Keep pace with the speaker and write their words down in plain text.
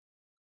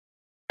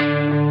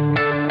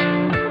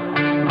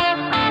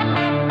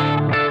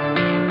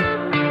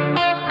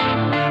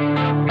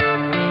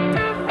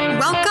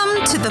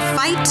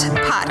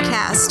Fight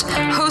Podcast,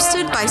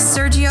 hosted by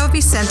Sergio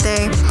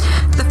Vicente.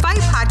 The Fight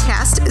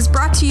Podcast is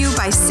brought to you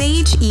by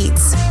Sage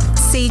Eats.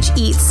 Sage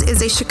Eats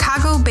is a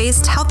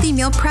Chicago-based healthy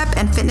meal prep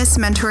and fitness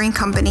mentoring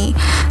company.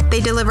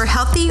 They deliver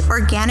healthy,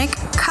 organic,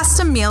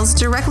 custom meals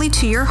directly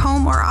to your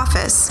home or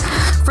office.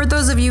 For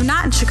those of you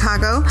not in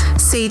Chicago,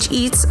 Sage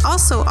Eats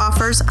also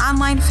offers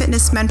online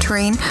fitness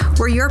mentoring,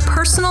 where your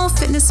personal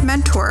fitness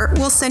mentor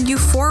will send you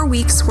 4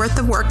 weeks worth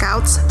of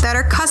workouts that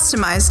are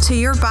customized to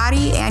your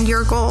body and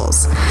your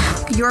goals.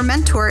 Your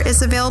mentor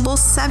is available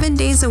 7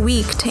 days a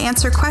week to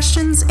answer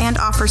questions and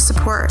offer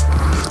support.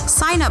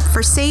 Sign up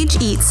for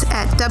Sage Eats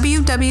at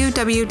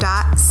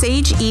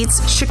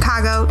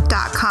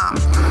www.sageeatschicago.com.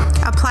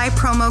 Apply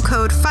promo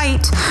code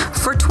FIGHT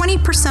for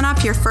 20%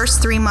 off your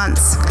first 3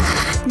 months.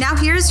 Now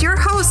here's your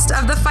host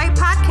of the Fight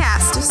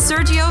Podcast,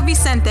 Sergio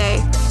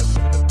Vicente.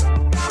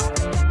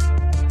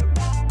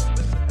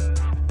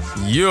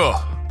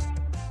 Yeah.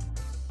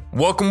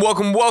 Welcome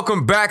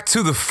back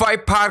to the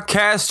Fight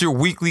Podcast, your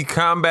weekly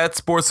combat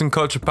sports and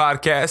culture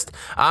podcast.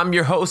 I'm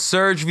your host,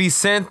 Sergio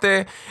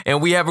Vicente,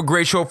 and we have a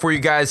great show for you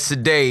guys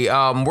today.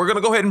 We're going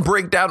to go ahead and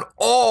break down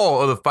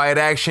all of the fight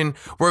action.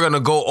 We're going to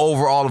go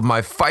over all of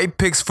my fight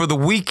picks for the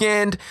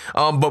weekend.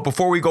 But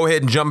before we go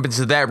ahead and jump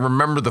into that,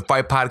 remember the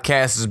Fight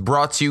Podcast is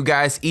brought to you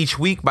guys each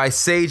week by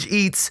Sage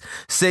Eats.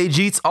 Sage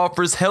Eats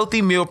offers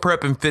healthy meal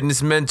prep and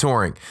fitness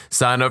mentoring.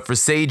 Sign up for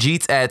Sage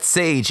Eats at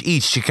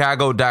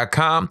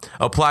sageeatschicago.com.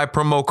 Apply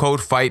promo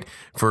code FIGHT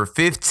for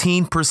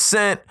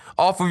 15%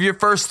 off of your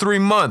first 3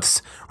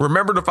 months.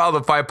 Remember to follow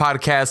the Fight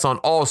Podcast on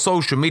all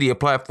social media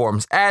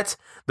platforms at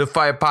the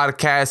Fight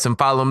Podcast, and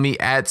follow me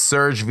at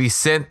Sergio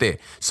Vicente.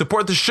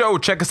 Support the show.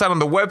 Check us out on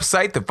the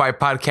website,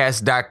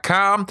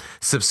 thefightpodcast.com.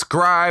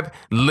 Subscribe,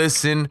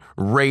 listen,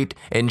 rate,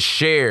 and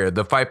share.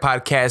 The Fight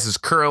Podcast is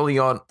currently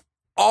on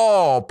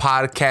all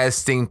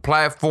podcasting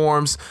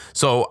platforms,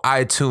 so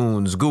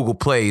iTunes, Google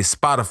Play,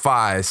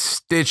 Spotify,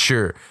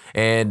 Stitcher,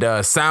 and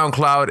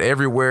SoundCloud.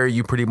 Everywhere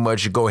you pretty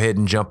much go ahead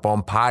and jump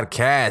on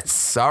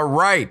podcasts. All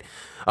right.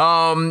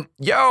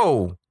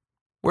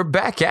 We're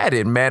back at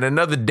it, man.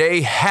 Another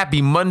day.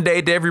 Happy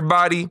Monday to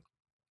everybody.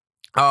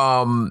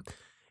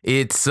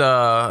 It's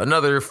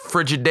another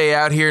frigid day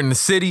out here in the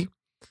city.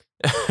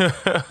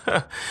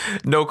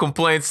 No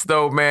complaints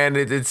though, man.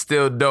 It's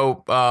still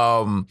dope.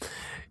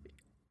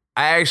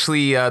 I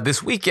actually,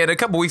 this weekend, a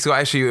couple weeks ago, I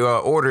actually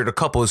ordered a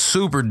couple of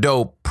super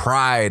dope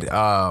Pride,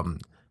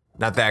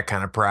 not that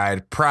kind of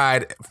Pride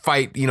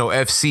Fight,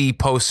 FC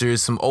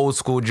posters, some old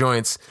school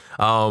joints.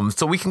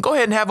 So we can go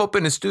ahead and have up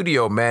in the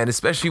studio, man,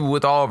 especially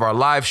with all of our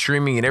live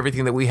streaming and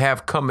everything that we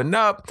have coming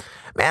up.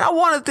 Man, I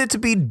wanted it to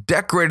be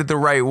decorated the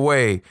right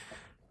way.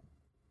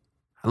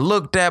 I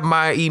looked at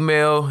my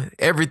email,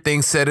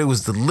 everything said it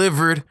was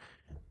delivered.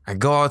 I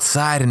go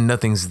outside and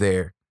nothing's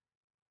there.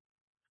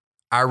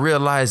 I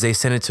realized they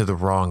sent it to the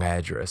wrong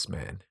address,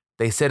 man.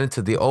 They sent it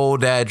to the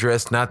old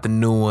address, not the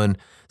new one.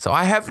 So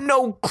I have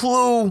no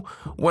clue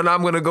when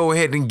I'm going to go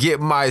ahead and get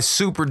my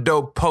super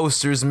dope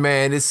posters,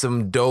 man. It's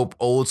some dope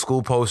old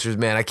school posters,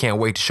 man. I can't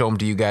wait to show them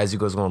to you guys. You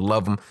guys are going to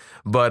love them.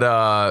 But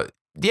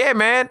yeah,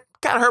 man,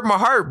 kind of hurt my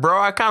heart,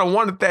 bro. I kind of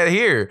wanted that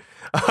here.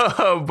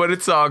 But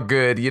it's all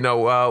good. We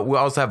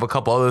also have a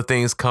couple other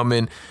things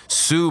coming.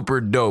 Super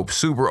dope,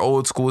 super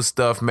old school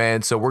stuff,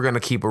 man. So we're going to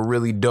keep a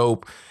really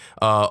dope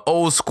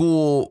old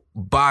school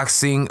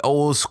boxing,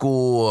 old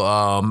school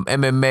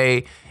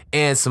MMA,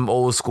 and some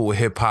old school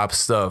hip hop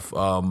stuff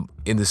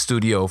in the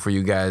studio for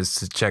you guys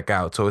to check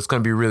out. So it's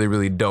going to be really,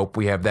 really dope.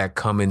 We have that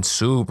coming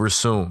super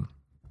soon.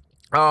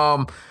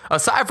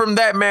 Aside from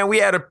that, man, we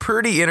had a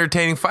pretty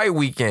entertaining fight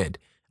weekend.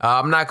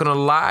 I'm not going to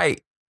lie.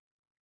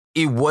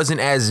 It wasn't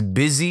as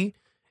busy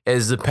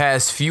as the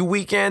past few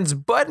weekends,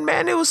 but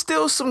man, it was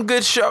still some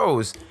good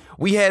shows.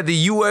 We had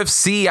the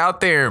UFC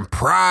out there in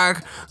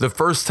Prague, the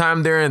first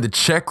time there in the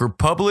Czech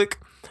Republic.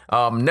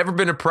 Never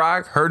been to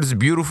Prague, heard it's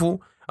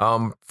beautiful.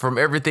 From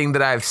everything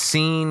that I've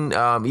seen,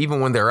 even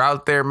when they're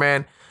out there,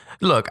 man.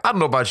 Look, I don't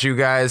know about you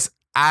guys.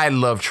 I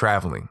love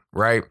traveling,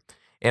 right?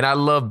 And I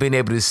love being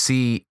able to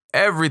see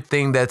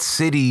everything that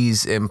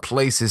cities and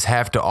places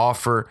have to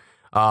offer.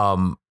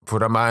 For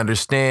what I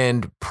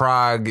understand,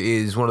 Prague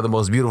is one of the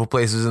most beautiful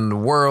places in the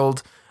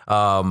world.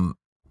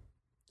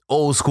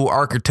 Old school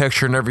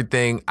architecture and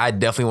everything. I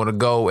definitely want to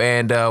go.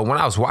 And when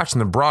I was watching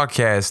the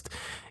broadcast,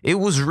 it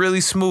was really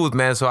smooth,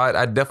 man. So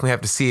I definitely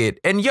have to see it.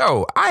 And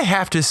I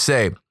have to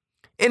say,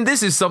 and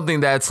this is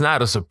something that's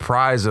not a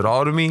surprise at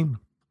all to me,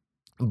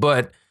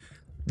 but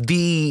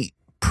the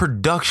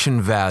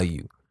production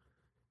value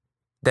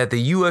that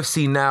the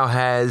UFC now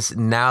has,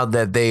 now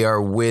that they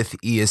are with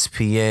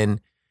ESPN,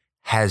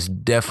 has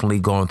definitely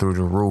gone through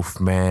the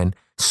roof, man.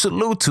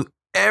 Salute to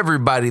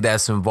everybody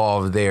that's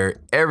involved there.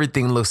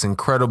 Everything looks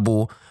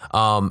incredible.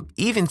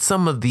 Even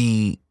some of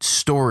the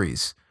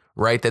stories,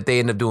 right, that they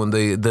end up doing,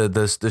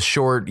 the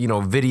short,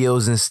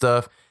 videos and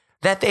stuff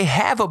that they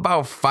have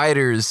about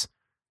fighters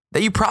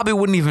that you probably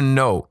wouldn't even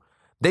know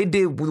They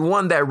did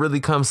one that really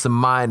comes to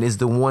mind is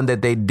the one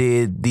that they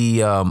did,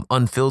 the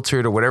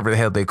Unfiltered or whatever the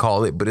hell they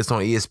call it, but it's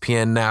on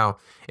ESPN now.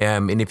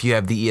 And if you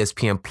have the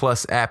ESPN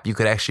Plus app, you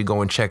could actually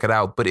go and check it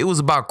out. But it was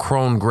about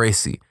Kron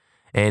Gracie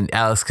and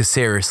Alex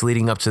Caceres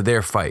leading up to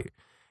their fight.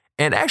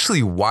 And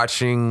actually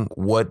watching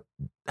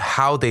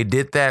how they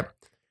did that,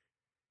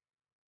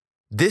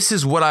 this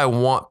is what I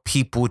want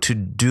people to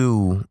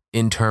do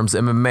in terms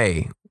of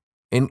MMA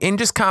and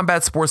just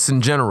combat sports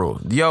in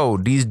general. Yo,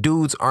 these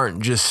dudes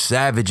aren't just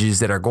savages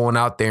that are going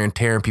out there and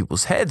tearing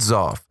people's heads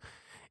off.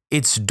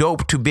 It's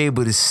dope to be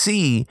able to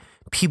see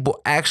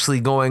people actually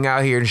going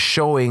out here and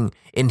showing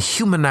and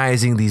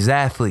humanizing these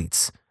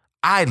athletes.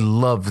 I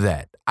love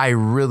that. I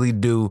really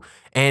do.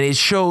 And it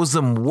shows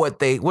them what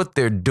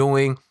they're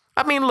doing.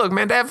 I mean, look,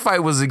 man, that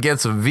fight was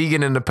against a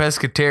vegan and a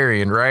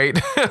pescatarian, right?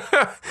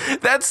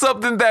 That's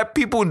something that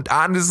people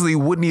honestly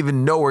wouldn't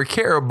even know or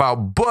care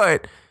about.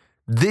 But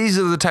these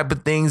are the type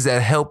of things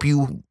that help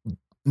you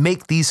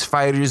make these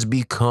fighters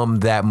become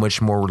that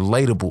much more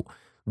relatable.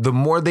 The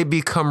more they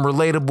become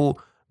relatable,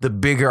 the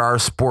bigger our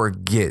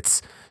sport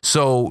gets.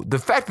 So the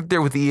fact that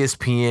they're with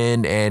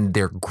ESPN and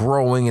they're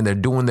growing and they're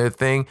doing their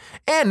thing,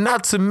 and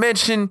not to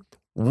mention,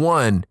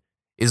 one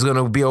is going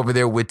to be over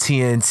there with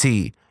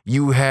TNT.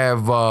 You have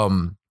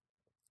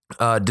DAZN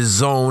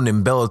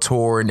and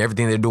Bellator and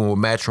everything they're doing with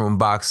Matchroom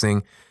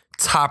Boxing,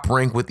 Top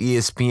Rank with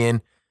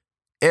ESPN.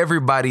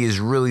 Everybody is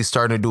really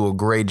starting to do a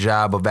great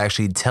job of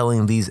actually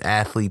telling these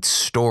athletes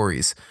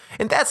stories.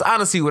 And that's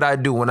honestly what I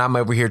do when I'm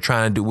over here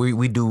trying to do,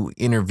 we do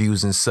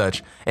interviews and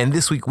such. And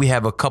this week we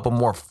have a couple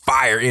more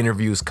fire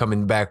interviews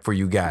coming back for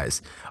you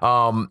guys.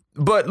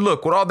 But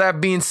look, with all that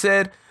being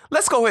said,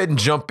 let's go ahead and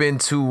jump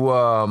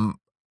into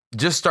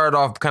just start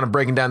off kind of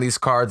breaking down these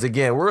cards.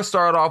 Again, we're going to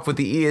start off with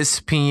the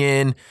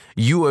ESPN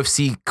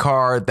UFC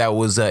card that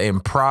was in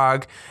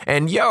Prague.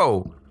 And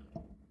yo,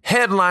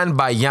 headlined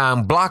by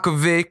Jan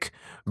Blachowicz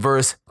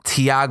versus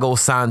Thiago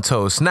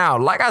Santos. Now,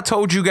 like I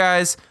told you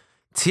guys,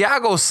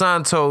 Thiago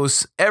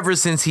Santos, ever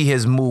since he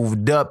has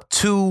moved up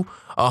to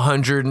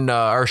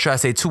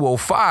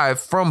 205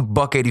 from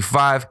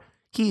 $185,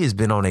 he has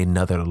been on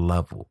another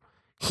level.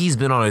 He's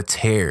been on a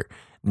tear,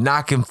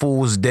 knocking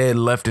fools dead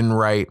left and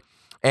right.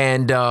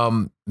 And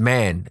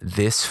man,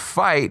 this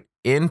fight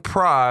in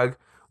Prague,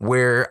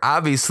 where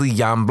obviously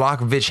Jan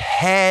Blachowicz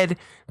had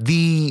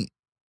the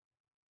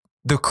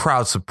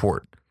crowd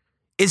support.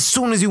 As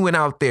soon as you went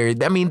out there,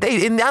 I mean, they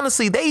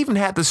even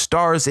had the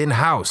stars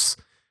in-house.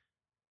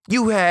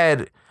 You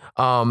had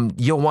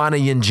Joanna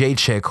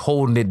Jędrzejczyk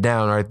holding it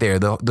down right there.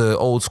 The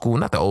old school,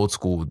 not the old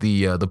school,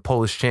 the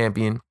Polish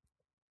champion,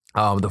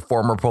 the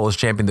former Polish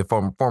champion,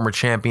 the former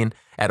champion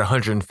at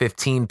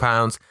 115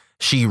 pounds.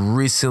 She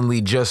recently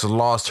just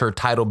lost her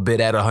title bid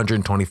at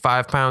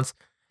 125 pounds.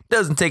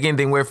 Doesn't take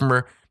anything away from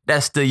her.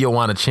 That's still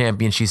Joanna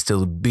champion. She's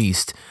still a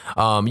beast.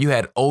 You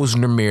had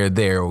Ozdemir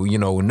there. You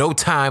know, no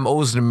time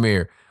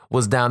Ozdemir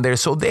was down there.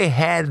 So they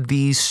had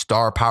the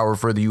star power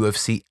for the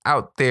UFC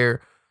out there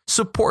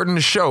supporting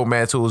the show,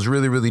 man. So it was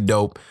really, really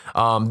dope.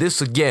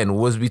 This, again,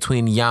 was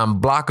between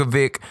Jan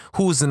Blachowicz,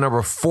 who's the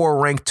number 4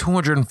 ranked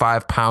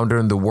 205 pounder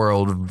in the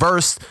world,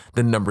 versus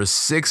the number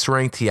 6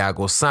 ranked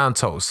Thiago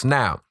Santos.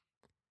 Now,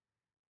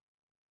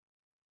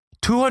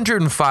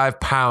 205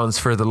 pounds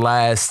for the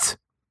last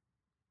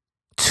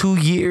 2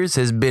 years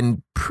has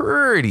been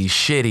pretty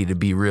shitty, to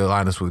be real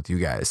honest with you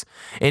guys.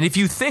 And if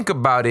you think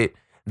about it,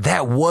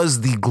 that was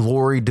the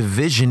glory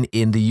division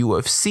in the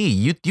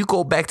UFC. You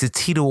go back to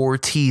Tito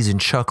Ortiz and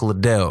Chuck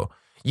Liddell.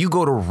 You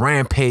go to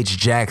Rampage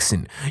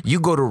Jackson. You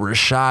go to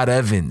Rashad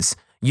Evans.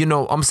 You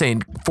know, I'm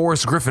saying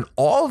Forrest Griffin.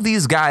 All of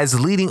these guys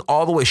leading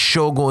all the way,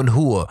 Shogun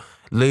Rua,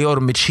 Lyoto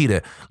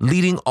Machida,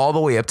 leading all the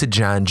way up to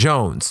John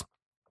Jones.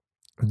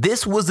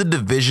 This was the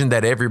division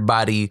that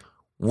everybody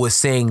was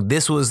saying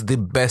this was the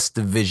best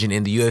division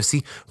in the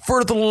UFC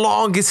for the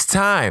longest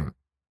time.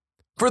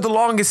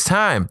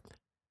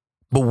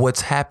 But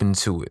what's happened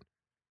to it?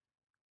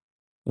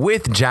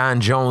 With John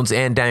Jones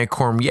and Daniel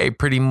Cormier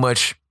pretty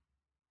much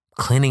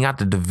cleaning out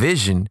the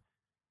division,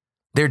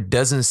 there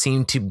doesn't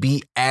seem to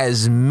be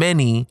as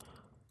many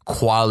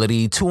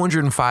quality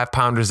 205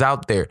 pounders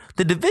out there.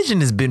 The division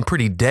has been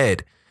pretty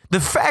dead. The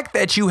fact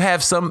that you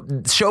have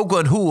some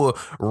Shogun Rua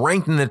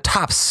ranked in the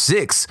top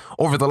 6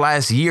 over the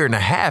last year and a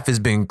half has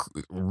been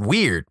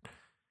weird.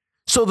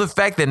 So the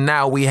fact that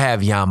now we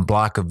have Jan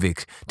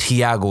Blachowicz,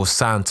 Thiago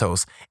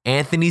Santos,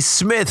 Anthony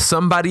Smith,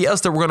 somebody else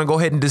that we're going to go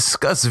ahead and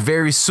discuss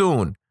very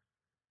soon.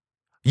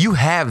 You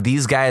have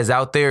these guys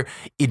out there.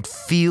 It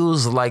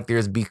feels like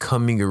there's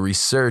becoming a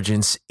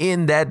resurgence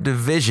in that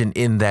division,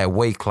 in that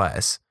weight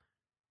class.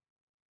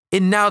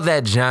 And now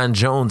that John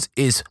Jones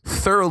is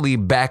thoroughly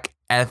back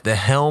at the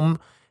helm,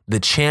 the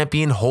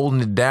champion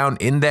holding it down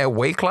in that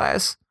weight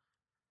class,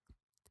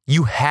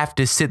 you have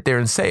to sit there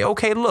and say,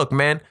 okay, look,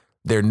 man,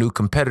 they're new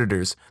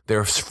competitors.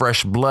 There's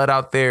fresh blood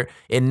out there.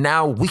 And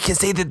now we can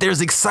say that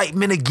there's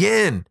excitement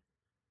again.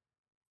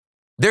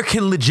 There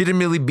can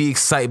legitimately be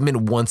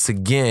excitement once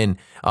again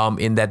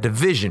in that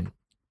division.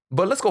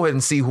 But let's go ahead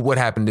and see what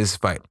happened in this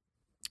fight.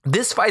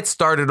 This fight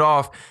started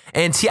off,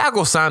 and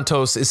Thiago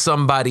Santos is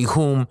somebody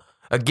whom,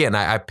 again,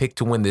 I picked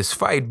to win this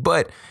fight,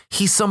 but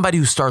he's somebody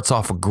who starts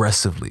off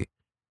aggressively.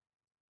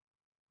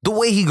 The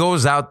way he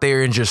goes out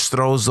there and just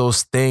throws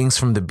those things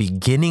from the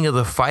beginning of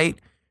the fight,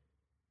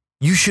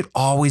 you should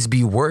always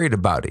be worried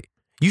about it.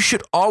 You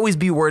should always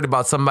be worried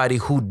about somebody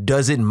who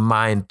doesn't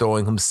mind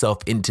throwing himself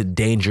into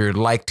danger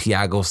like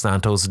Thiago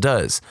Santos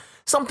does.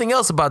 Something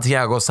else about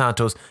Thiago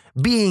Santos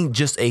being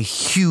just a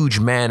huge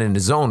man in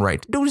his own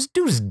right.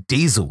 Dude's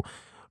diesel.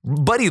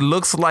 Buddy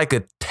looks like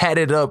a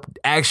tatted up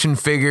action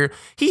figure.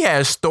 He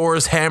has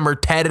Thor's hammer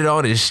tatted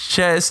on his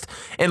chest.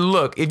 And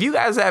look, if you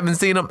guys haven't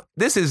seen him,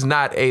 this is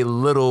not a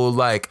little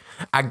like,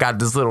 I got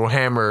this little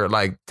hammer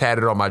like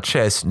tatted on my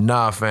chest.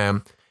 Nah,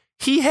 fam.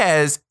 He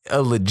has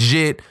a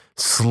legit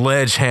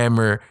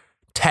sledgehammer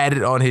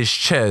tatted on his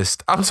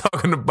chest. I'm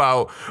talking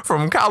about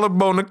from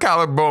collarbone to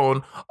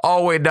collarbone, all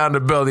the way down the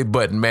belly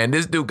button, man.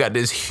 This dude got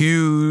this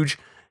huge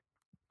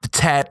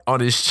tat on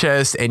his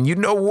chest. And you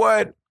know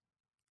what?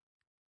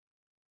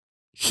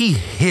 He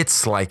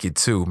hits like it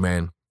too,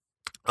 man.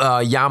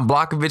 Jan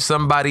Blachowicz,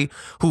 somebody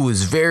who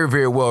is very,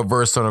 very well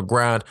versed on the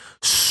ground,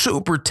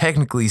 super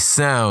technically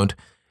sound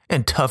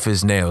and tough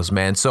as nails,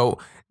 man. So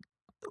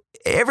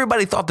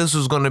everybody thought this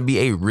was going to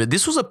be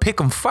this was a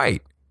pick'em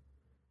fight.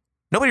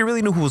 Nobody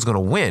really knew who was going to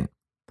win.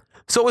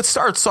 So it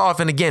starts off,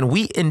 and again,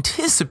 we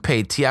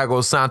anticipate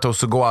Thiago Santos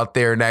to go out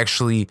there and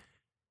actually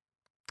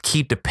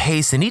keep the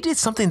pace, and he did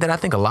something that I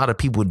think a lot of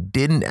people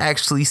didn't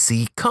actually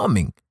see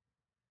coming.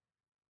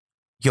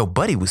 Yo,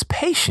 buddy was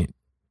patient.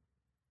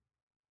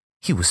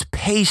 He was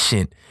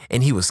patient,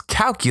 and he was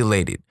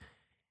calculated.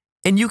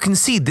 And you can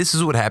see this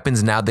is what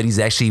happens now that he's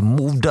actually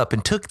moved up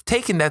and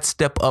taken that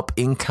step up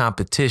in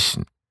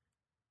competition.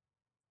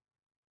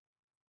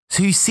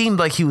 So he seemed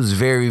like he was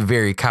very,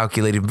 very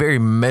calculated, very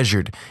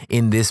measured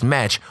in this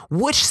match,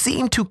 which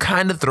seemed to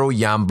kind of throw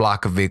Jan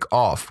Blachowicz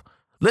off.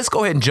 Let's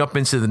go ahead and jump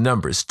into the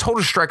numbers.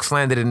 Total strikes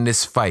landed in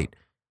this fight.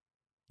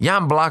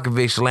 Jan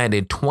Blachowicz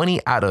landed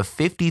 20 out of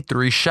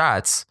 53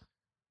 shots,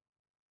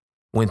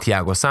 when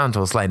Thiago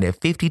Santos landed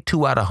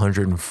 52 out of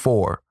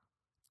 104.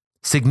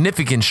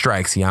 Significant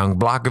strikes, Jan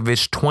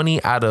Blachowicz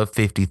 20 out of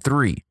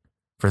 53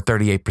 for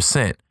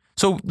 38%.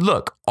 So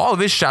look, all of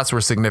his shots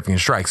were significant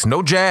strikes.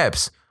 No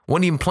jabs.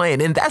 Wasn't even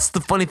playing. And that's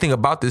the funny thing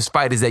about this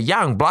fight is that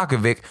Jan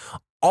Blachowicz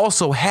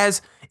also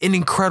has an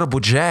incredible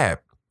jab.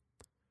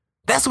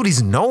 That's what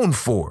he's known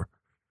for.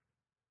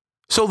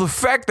 So the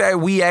fact that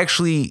we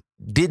actually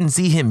didn't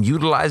see him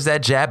utilize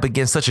that jab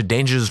against such a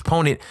dangerous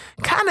opponent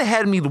kind of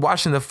had me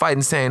watching the fight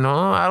and saying,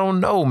 oh, I don't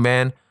know,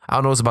 man. I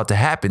don't know what's about to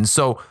happen.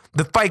 So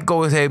the fight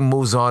goes ahead and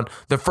moves on.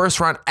 The first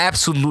round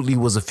absolutely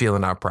was a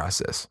feeling out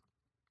process.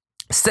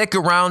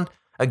 Second round,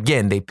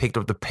 again, they picked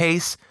up the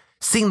pace.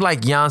 Seemed like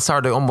Jan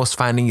started almost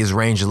finding his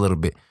range a little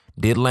bit.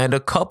 Did land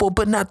a couple,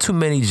 but not too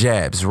many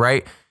jabs,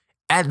 right?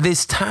 At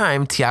this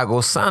time,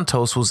 Thiago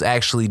Santos was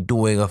actually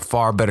doing a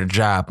far better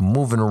job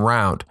moving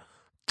around,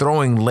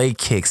 throwing leg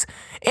kicks.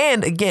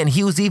 And again,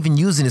 he was even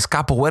using his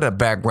capoeira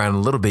background a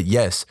little bit.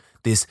 Yes,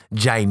 this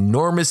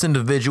ginormous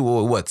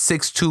individual,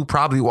 6'2",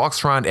 probably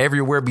walks around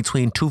everywhere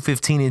between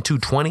 215 and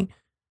 220,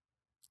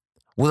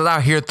 was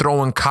out here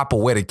throwing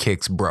capoeira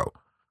kicks, bro.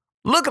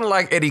 Looking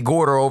like Eddie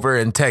Gordo over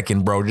in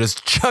Tekken, bro.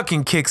 Just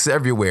chucking kicks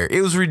everywhere.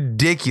 It was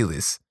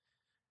ridiculous.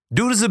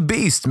 Dude is a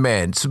beast,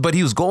 man. But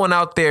he was going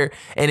out there,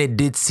 and it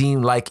did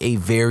seem like a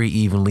very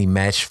evenly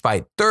matched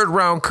fight. Third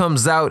round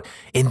comes out,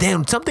 and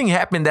then something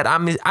happened that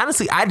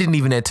honestly, I didn't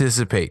even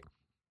anticipate.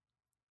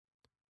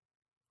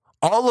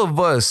 All of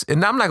us,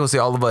 and I'm not going to say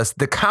all of us,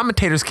 the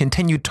commentators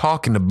continued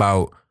talking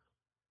about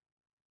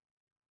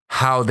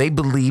how they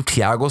believed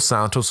Thiago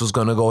Santos was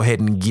going to go ahead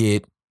and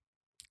get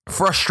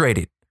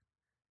frustrated.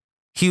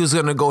 He was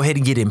going to go ahead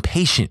and get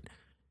impatient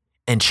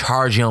and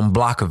charge Jan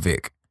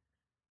Blachowicz.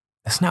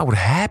 That's not what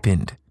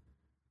happened.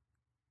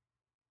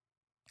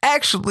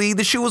 Actually,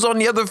 the shoe was on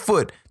the other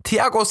foot.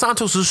 Thiago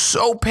Santos was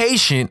so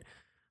patient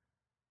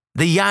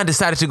that Jan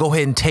decided to go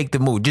ahead and take the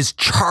move. Just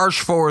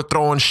charge forward,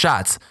 throwing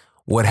shots.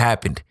 What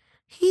happened?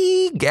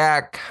 He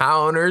got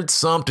countered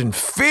something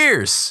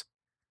fierce.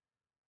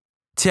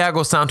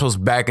 Thiago Santos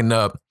backing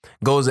up,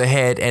 goes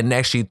ahead and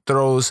actually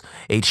throws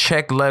a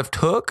check left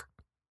hook.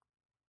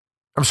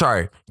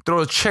 Throw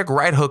a check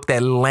right hook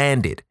that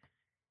landed.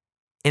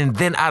 And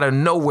then out of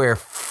nowhere,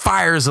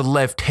 fires a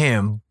left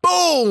hand.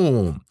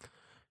 Boom!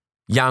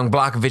 Jan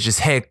Blachowicz's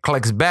head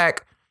clicks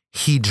back.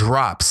 He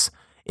drops.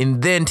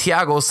 And then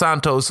Thiago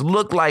Santos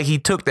looked like he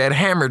took that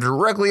hammer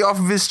directly off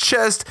of his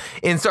chest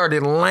and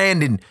started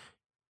landing.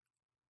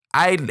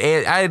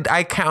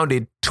 I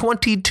counted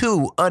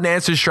 22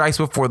 unanswered strikes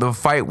before the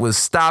fight was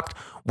stopped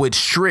with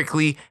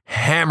strictly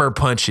hammer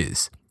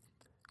punches.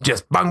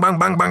 Just bang, bang,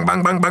 bang, bang,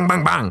 bang, bang, bang,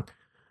 bang, bang.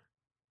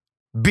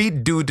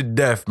 Beat dude to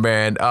death,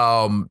 man.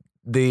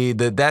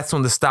 That's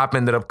when the stop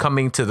ended up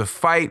coming to the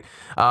fight.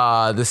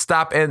 The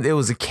stop it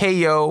was a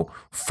KO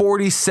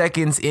 40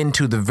 seconds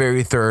into the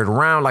very third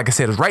round. Like I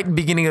said, it was right at the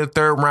beginning of the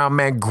third round,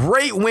 man.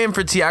 Great win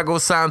for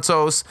Thiago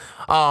Santos.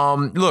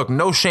 Look,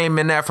 no shame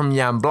in that from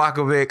Jan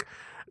Blachowicz.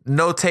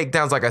 No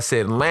takedowns, like I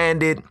said,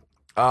 landed.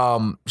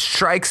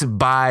 Strikes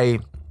by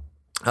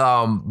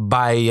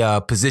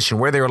position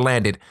where they were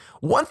landed.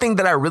 One thing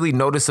that I really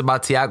noticed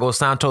about Thiago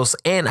Santos,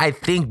 and I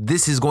think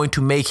this is going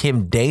to make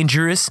him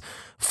dangerous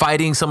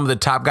fighting some of the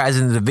top guys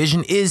in the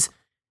division, is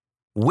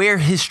where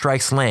his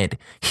strikes land.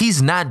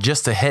 He's not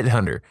just a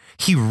headhunter.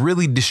 He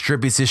really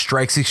distributes his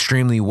strikes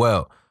extremely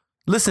well.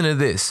 Listen to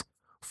this.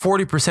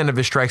 40% of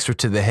his strikes are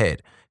to the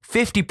head.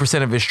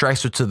 50% of his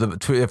strikes are to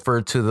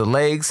the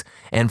legs,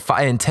 and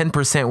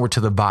 10% were to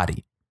the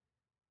body.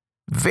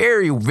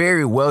 Very,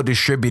 very well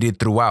distributed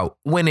throughout.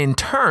 When in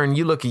turn,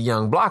 you look at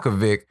young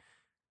Blachowicz,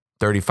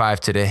 35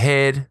 to the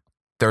head,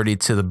 30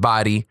 to the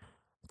body,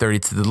 30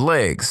 to the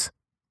legs.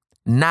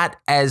 Not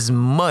as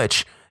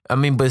much,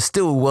 but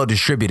still well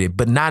distributed,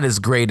 but not as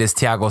great as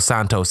Thiago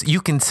Santos.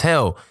 You can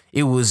tell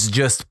it was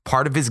just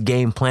part of his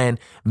game plan.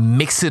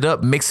 Mix it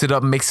up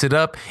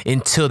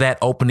until that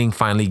opening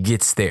finally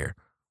gets there.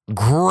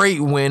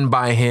 Great win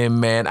by him,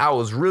 man. I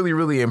was really,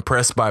 really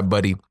impressed by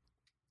Buddy.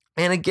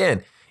 And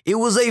again, it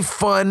was a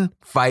fun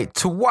fight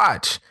to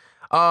watch.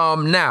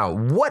 Now,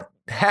 what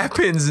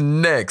happens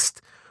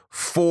next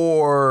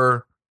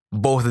for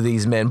both of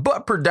these men?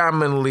 But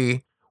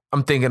predominantly,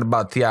 I'm thinking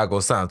about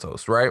Thiago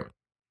Santos, right?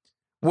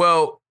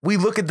 Well, we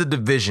look at the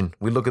division.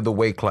 We look at the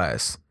weight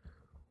class.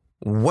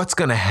 What's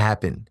going to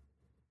happen?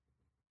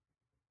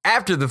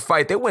 After the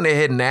fight, they went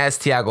ahead and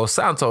asked Thiago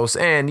Santos,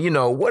 and,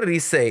 what did he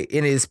say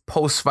in his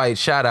post-fight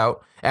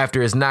shout-out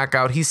after his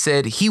knockout? He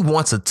said he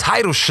wants a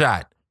title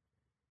shot.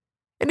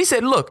 And he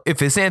said, look,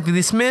 if it's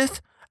Anthony Smith,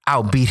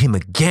 I'll beat him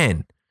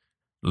again.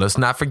 Let's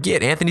not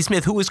forget Anthony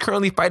Smith, who is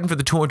currently fighting for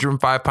the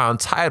 205-pound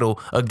title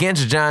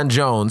against John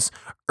Jones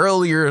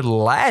earlier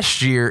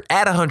last year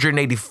at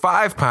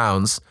 185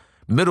 pounds.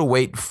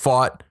 Middleweight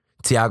fought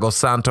Thiago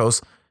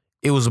Santos.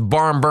 It was a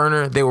barn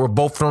burner. They were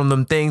both throwing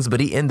them things, but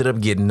he ended up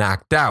getting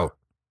knocked out.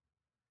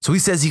 So he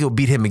says he'll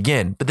beat him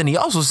again. But then he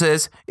also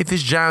says, if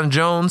it's John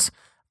Jones,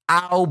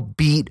 I'll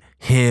beat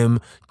him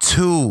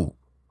too.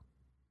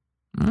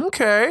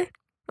 Okay.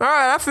 All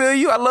right, I feel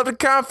you. I love the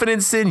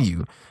confidence in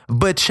you.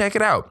 But check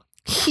it out.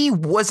 He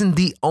wasn't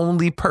the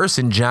only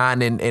person,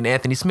 John and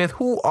Anthony Smith,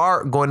 who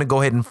are going to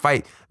go ahead and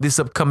fight this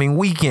upcoming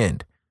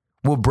weekend.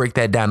 We'll break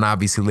that down,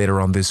 obviously, later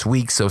on this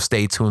week, so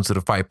stay tuned to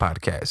the Fight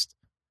Podcast.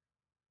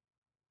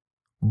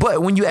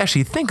 But when you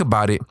actually think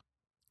about it,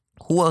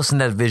 who else in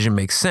that division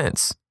makes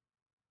sense?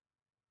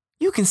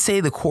 You can say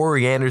the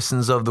Corey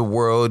Andersons of the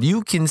world.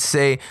 You can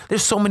say,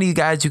 there's so many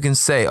guys you can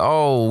say,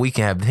 oh, we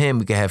can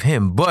have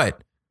him.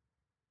 But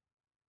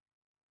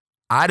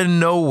out of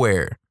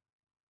nowhere,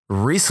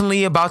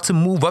 recently about to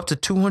move up to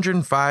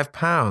 205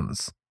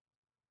 pounds,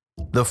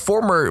 the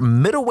former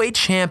middleweight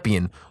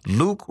champion,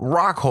 Luke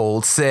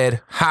Rockhold,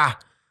 said, ha,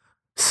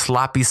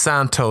 sloppy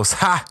Santos,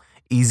 ha,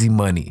 easy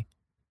money.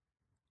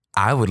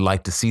 I would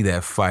like to see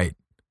that fight.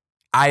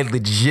 I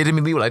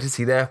legitimately would like to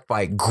see that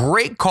fight.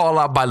 Great call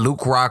out by Luke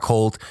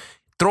Rockhold,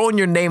 throwing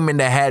your name in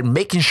the hat,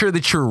 making sure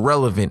that you're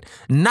relevant.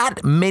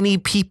 Not many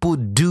people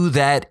do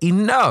that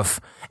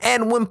enough.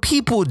 And when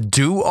people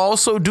do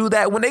also do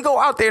that, when they go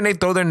out there and they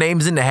throw their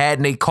names in the hat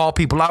and they call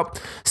people out,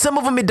 some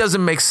of them, it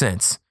doesn't make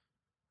sense.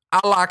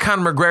 A la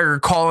Conor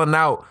McGregor calling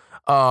out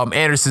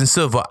Anderson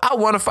Silva, I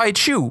want to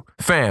fight you.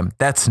 Fam,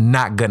 that's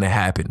not going to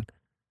happen.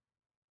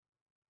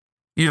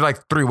 You're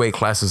like 3 weight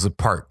classes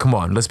apart. Come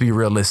on, let's be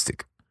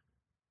realistic.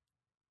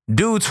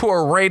 Dudes who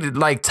are rated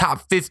like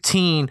top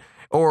 15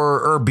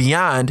 or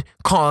beyond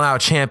calling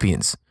out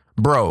champions.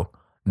 Bro,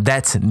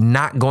 that's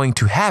not going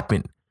to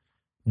happen.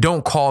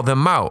 Don't call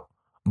them out.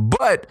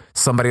 But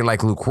somebody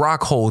like Luke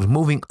Rockhold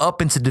moving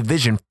up into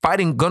division,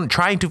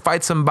 trying to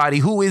fight somebody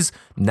who is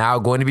now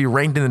going to be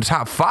ranked in the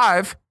top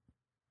 5.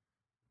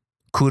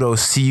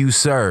 Kudos to you,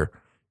 sir.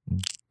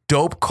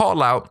 Dope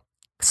call out.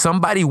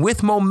 Somebody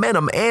with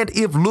momentum. And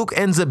if Luke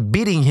ends up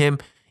beating him,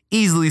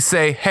 easily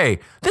say, hey,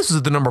 this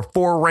is the number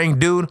 4 ranked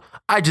dude.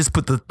 I just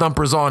put the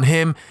thumpers on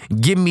him.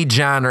 Give me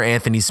John or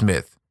Anthony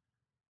Smith.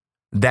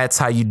 That's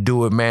how you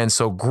do it, man.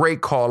 So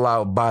great call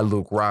out by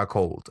Luke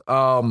Rockhold.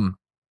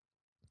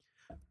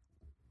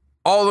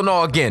 All in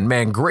all, again,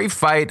 man, great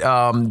fight.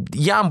 Jan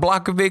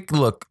Blachowicz,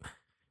 look,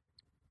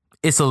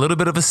 it's a little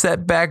bit of a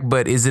setback,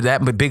 but is it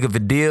that big of a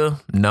deal?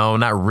 No,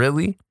 not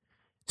really.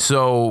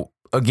 So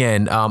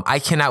again, I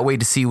cannot wait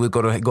to see what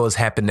goes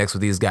happen next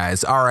with these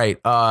guys. All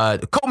right,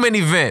 co-main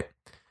event.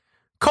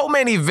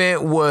 Co-main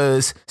event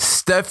was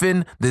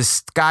Stefan the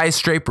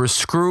Skyscraper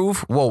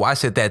Struve. Whoa, I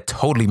said that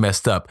totally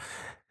messed up.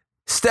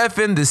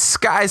 Stefan the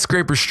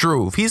Skyscraper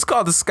Struve. He's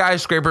called the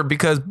Skyscraper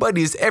because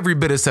Buddy is every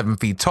bit of 7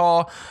 feet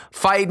tall,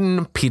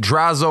 fighting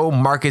Pedrazo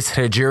Marcos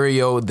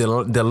Rogerio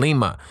de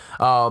Lima.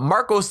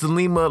 Marcos de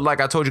Lima,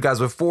 like I told you guys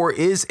before,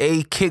 is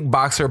a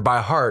kickboxer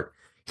by heart.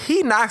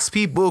 He knocks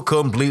people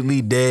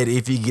completely dead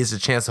if he gets a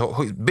chance.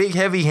 Big,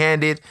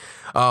 heavy-handed,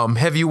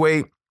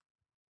 heavyweight.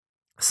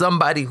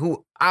 Somebody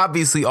who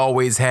obviously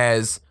always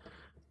has,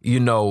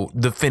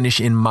 the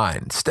finish in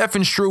mind.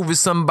 Stefan Struve is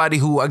somebody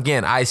who,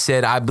 again,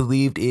 I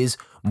believed is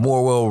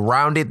more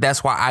well-rounded.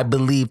 That's why I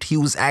believed he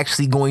was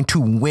actually going to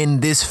win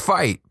this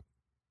fight.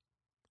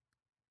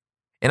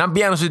 And I'm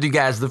be honest with you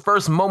guys, the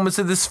first moments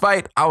of this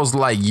fight, I was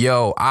like,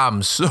 yo,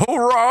 I'm so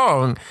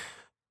wrong.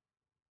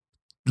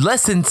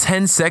 Less than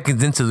 10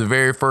 seconds into the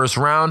very first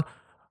round,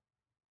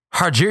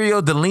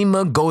 Sergio de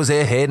Lima goes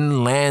ahead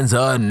and lands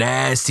a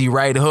nasty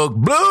right hook.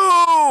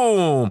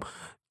 Boom!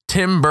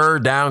 Timber,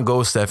 down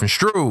goes Stefan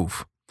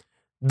Struve.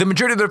 The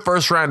majority of the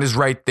first round is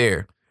right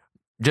there.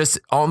 Just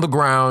on the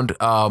ground,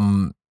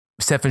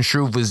 Stefan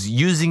Struve was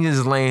using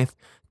his length,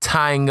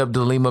 tying up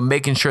de Lima,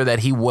 making sure that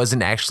he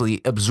wasn't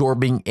actually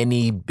absorbing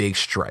any big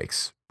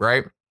strikes,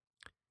 right?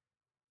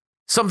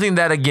 Something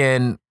that,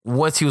 again,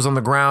 once he was on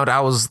the ground,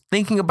 I was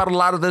thinking about a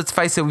lot of the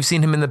fights that we've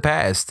seen him in the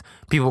past.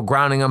 People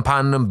grounding him,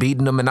 pounding him,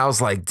 beating him, and I was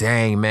like,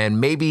 dang, man,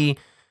 maybe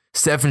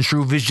Stefan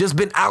Struve has just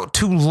been out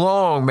too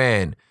long,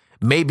 man.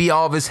 Maybe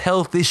all of his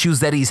health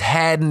issues that he's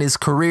had in his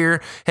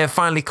career have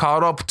finally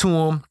caught up to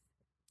him.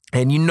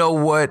 And you know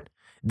what?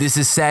 This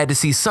is sad to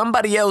see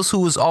somebody else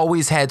who has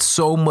always had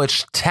so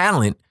much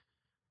talent.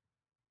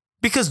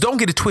 Because don't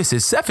get it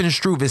twisted, Stefan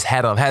Struve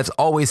has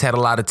always had a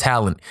lot of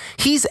talent.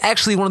 He's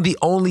actually one of the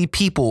only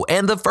people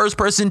and the first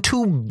person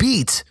to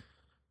beat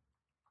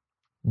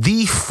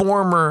the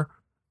former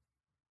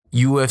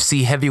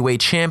UFC heavyweight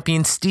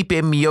champion Stipe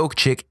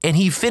Miocic, and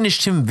he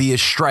finished him via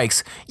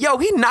strikes. Yo,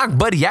 he knocked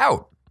Buddy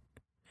out.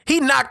 He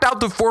knocked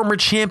out the former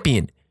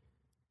champion.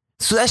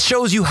 So that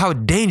shows you how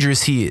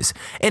dangerous he is.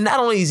 And not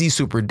only is he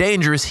super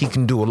dangerous, he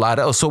can do a lot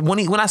else. So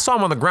when I saw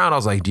him on the ground, I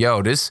was like,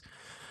 yo,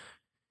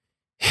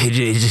 he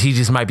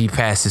just might be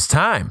past his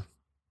time.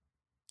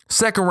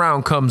 Second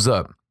round comes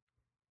up.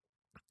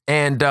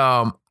 And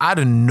out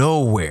of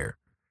nowhere,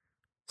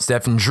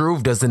 Stefan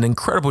Struve does an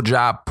incredible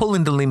job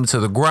pulling de Lima to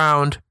the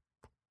ground.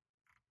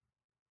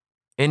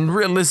 And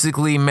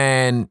realistically,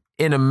 man,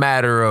 in a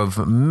matter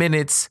of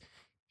minutes,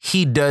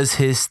 he does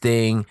his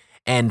thing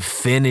and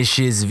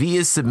finishes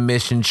via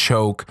submission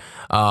choke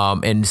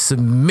and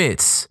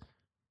submits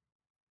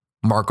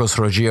Marcos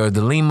Sergio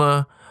de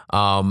Lima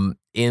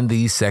in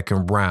the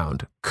second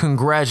round.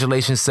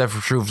 Congratulations,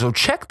 Stefan Struve. So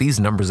check these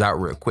numbers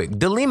out real quick.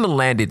 De Lima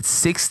landed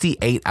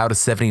 68 out of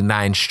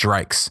 79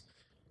 strikes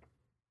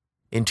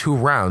in 2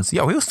 rounds.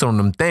 Yo, he was throwing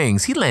them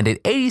things. He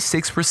landed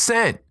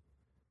 86%.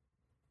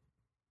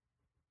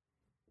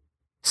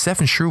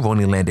 Stefan Struve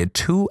only landed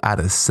 2 out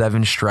of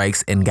 7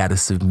 strikes and got a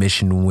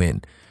submission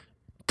win.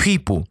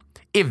 People,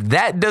 if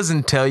that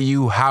doesn't tell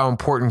you how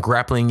important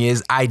grappling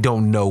is, I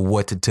don't know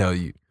what to tell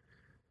you.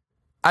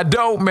 I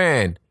don't,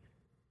 man.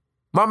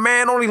 My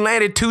man only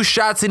landed 2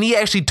 shots and he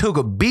actually took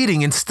a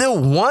beating and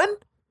still won?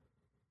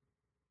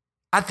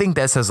 I think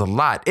that says a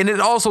lot. And it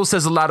also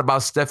says a lot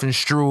about Stefan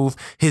Struve,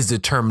 his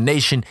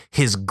determination,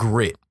 his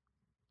grit.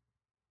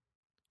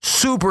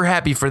 Super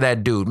happy for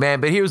that dude,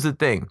 man. But here's the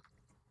thing.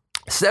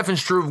 Stefan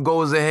Struve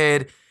goes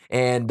ahead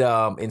and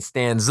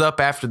stands up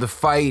after the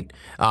fight.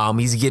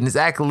 He's getting his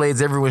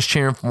accolades. Everyone's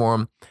cheering for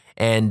him.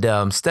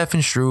 And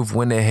Stefan Struve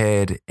went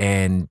ahead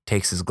and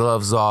takes his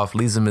gloves off,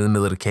 leaves him in the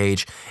middle of the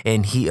cage,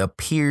 and he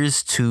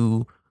appears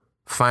to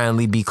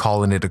finally be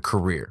calling it a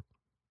career.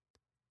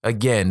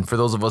 Again, for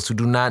those of us who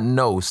do not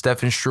know,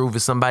 Stefan Struve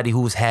is somebody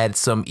who's had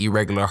some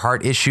irregular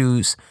heart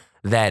issues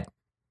that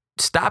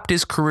stopped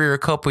his career a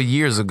couple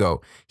years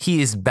ago. He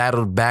has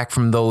battled back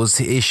from those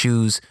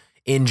issues,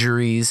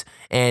 injuries,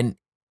 and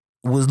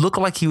was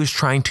looking like he was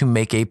trying to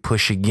make a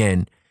push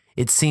again.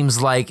 It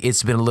seems like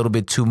it's been a little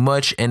bit too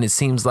much, and it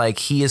seems like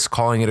he is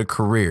calling it a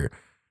career.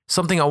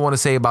 Something I want to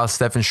say about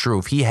Stefan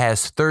Struve, he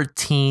has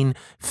 13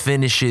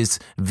 finishes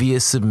via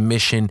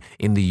submission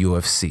in the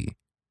UFC.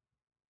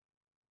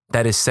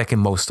 That is second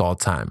most all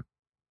time.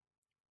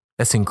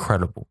 That's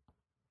incredible.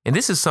 And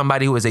this is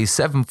somebody who is a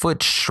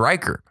 7-foot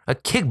striker, a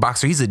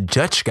kickboxer. He's a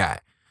Dutch guy.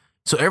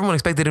 So everyone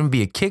expected him to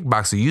be a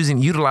kickboxer,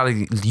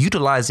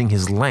 utilizing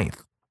his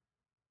length.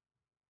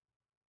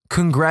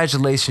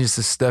 Congratulations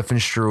to Stefan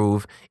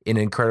Struve in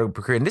an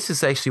incredible career. And this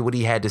is actually what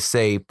he had to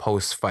say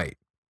post-fight.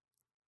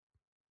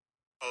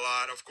 A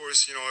lot, of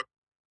course,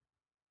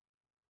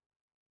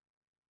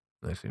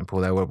 Let's pull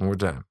that up one more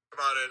time.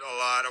 About it a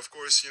lot. Of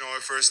course, I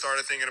first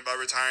started thinking about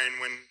retiring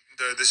when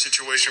the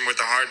situation with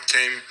the heart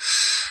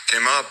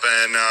came up,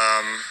 and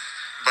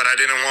but I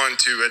didn't want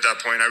to at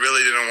that point. I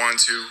really didn't want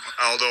to,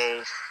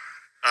 although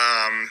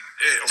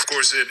of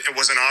course it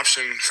was an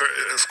option,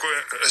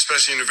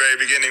 especially in the very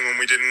beginning when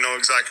we didn't know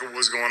exactly what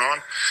was going on.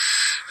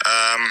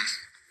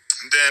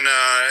 Then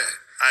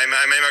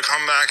I made my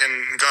comeback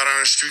and got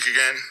on a streak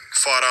again.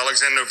 Fought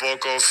Alexander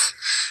Volkov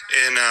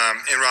in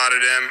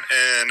Rotterdam,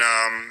 and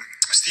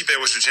Stipe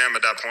was the champ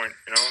at that point,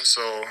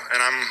 So,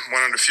 and I'm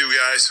one of the few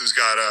guys who's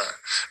got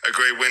a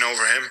great win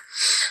over him.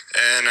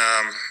 And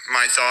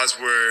my thoughts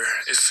were,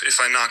 if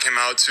I knock him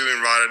out too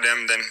in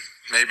Rotterdam, then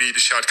maybe the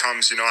shot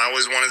comes. I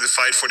always wanted to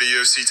fight for the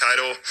UFC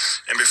title,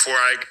 and before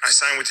I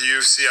signed with the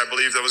UFC, I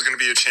believed I was going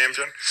to be a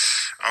champion.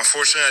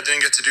 Unfortunately, I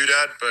didn't get to do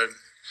that, but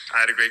I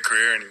had a great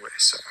career anyway,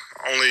 so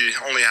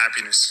only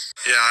happiness.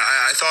 Yeah,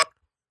 I thought.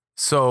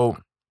 So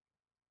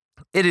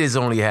it is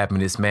only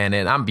happiness, man,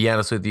 and I'm be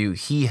honest with you,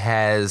 he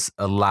has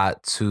a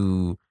lot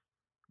to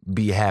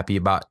be happy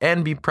about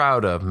and be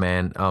proud of,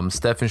 man.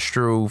 Stefan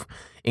Struve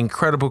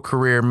incredible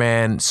career,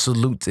 man.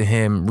 Salute to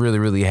him. Really,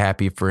 really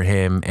happy for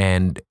him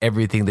and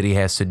everything that he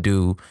has to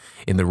do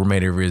in the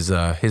remainder of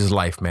his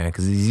life, man.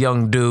 Because he's a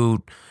young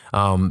dude.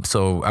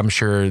 So I'm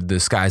sure the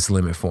sky's the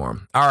limit for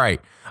him. All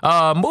right.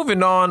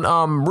 Moving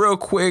on. Real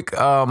quick.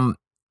 Gian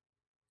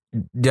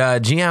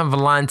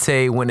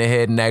Vellante went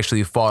ahead and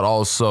actually fought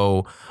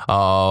also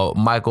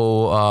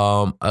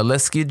Michael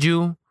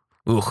Aleskiju.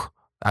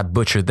 I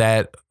butchered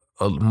that.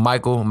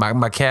 Michael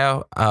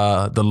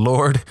the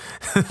Lord.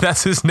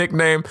 That's his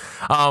nickname.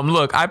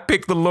 Look, I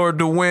picked the Lord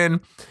to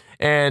win,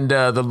 and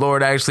the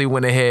Lord actually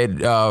went ahead.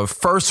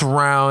 First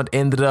round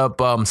ended up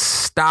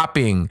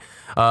stopping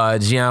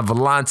Gian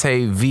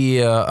Vellante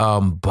via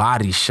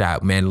body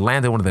shot. Man,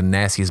 landed one of the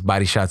nastiest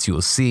body shots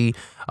you'll see.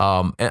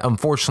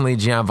 Unfortunately,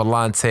 Gian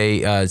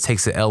Vellante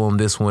takes the L on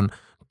this one.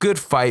 Good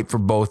fight for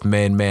both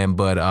men, man,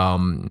 but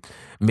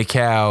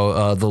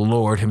Mikhail, the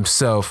Lord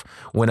himself,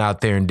 went out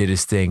there and did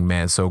his thing,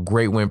 man. So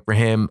great win for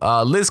him.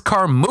 Liz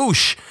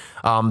Carmouche,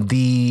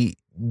 the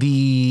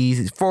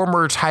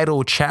former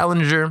title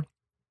challenger,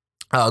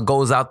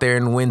 goes out there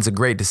and wins a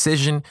great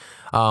decision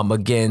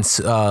against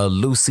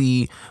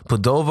Lucy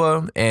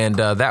Padova. And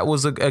that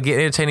was a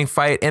entertaining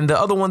fight. And the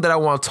other one that I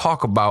want to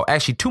talk about,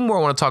 actually two more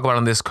I want to talk about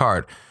on this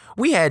card.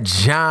 We had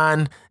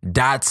John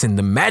Dodson,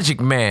 the Magic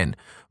Man,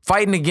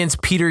 fighting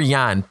against Peter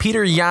Yan.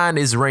 Peter Yan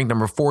is ranked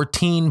number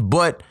 14,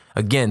 but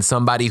again,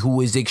 somebody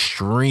who is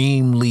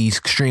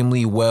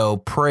extremely well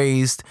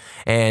praised.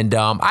 And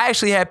I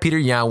actually had Peter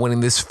Yan winning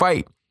this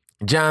fight.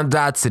 John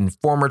Dodson,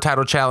 former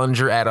title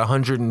challenger at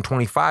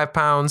 125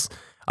 pounds,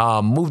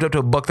 moved up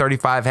to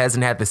 $135,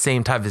 hasn't had the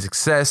same type of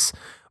success,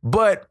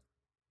 but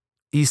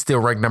he's still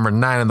ranked number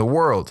 9 in the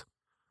world.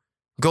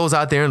 Goes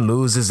out there and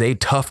loses a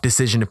tough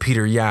decision to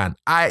Peter Yan.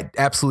 I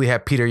absolutely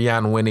have Peter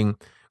Yan winning.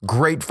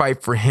 Great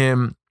fight for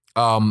him.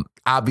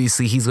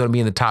 Obviously, he's going to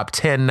be in the top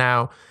 10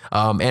 now.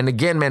 And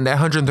again, man, that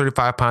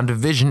 135-pound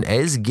division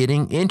is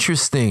getting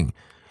interesting.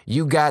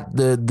 You got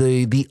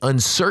the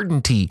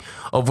uncertainty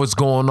of what's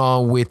going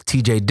on with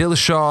TJ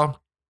Dillashaw.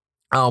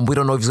 We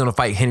don't know if he's going to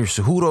fight Henry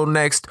Cejudo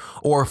next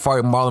or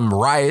fight Marlon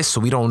Moraes, so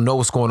we don't know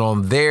what's going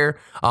on there.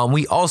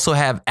 We also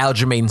have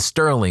Aljamain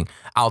Sterling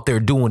out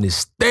there doing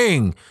his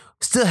thing.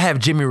 Still have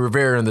Jimmy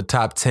Rivera in the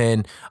top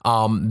 10.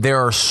 There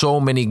are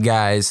so many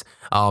guys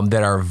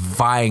that are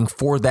vying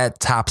for that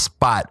top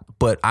spot.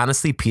 But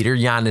honestly, Peter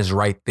Yan is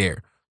right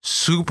there.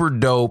 Super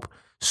dope,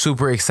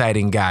 super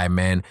exciting guy,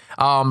 man.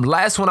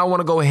 Last one I want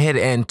to go ahead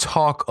and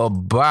talk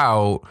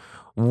about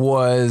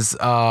was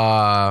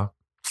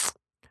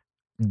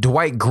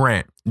Dwight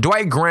Grant.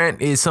 Dwight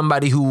Grant is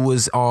somebody who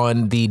was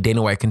on the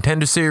Dana White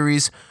Contender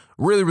Series.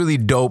 Really, really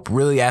dope,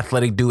 really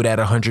athletic dude at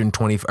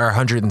 120 or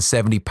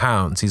 170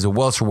 pounds. He's a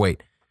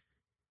welterweight.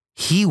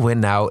 He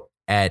went out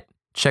at,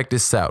 check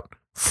this out,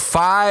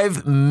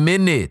 5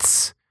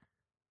 minutes.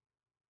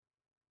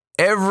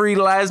 Every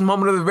last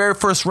moment of the very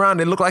first round,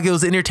 it looked like it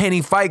was an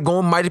entertaining fight,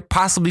 might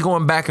possibly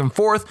going back and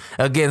forth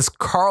against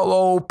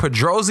Carlo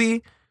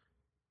Pedrosi.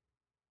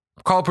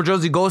 Carlo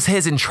Pedrosi goes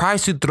ahead and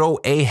tries to throw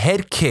a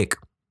head kick.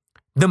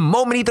 The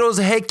moment he throws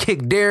a head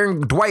kick,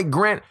 Dwight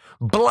Grant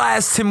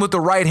blasts him with the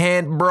right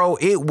hand, bro.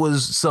 It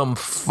was some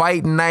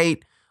fight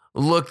night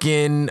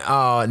looking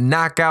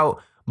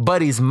knockout.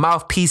 Buddy's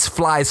mouthpiece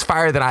flies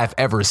fire that I've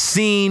ever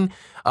seen.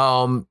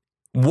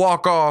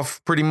 Walk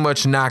off, pretty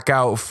much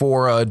knockout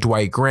for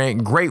Dwight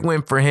Grant. Great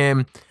win for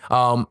him.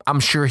 I'm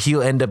sure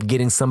he'll end up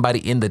getting somebody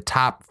in the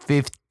top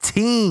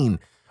 15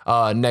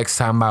 next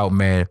time out,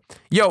 man.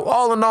 Yo,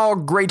 all in all,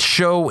 great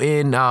show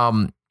in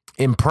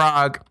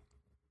Prague.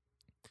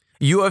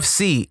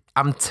 UFC,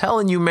 I'm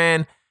telling you,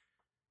 man,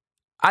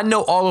 I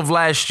know all of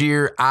last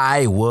year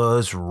I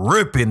was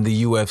ripping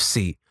the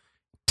UFC.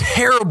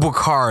 Terrible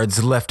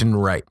cards left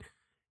and right.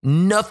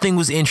 Nothing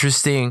was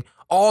interesting.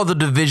 All the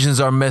divisions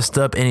are messed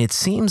up. And it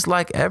seems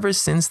like ever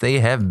since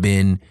they have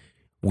been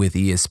with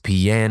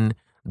ESPN,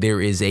 there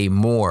is a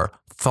more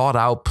thought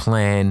out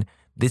plan.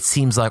 It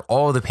seems like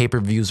all the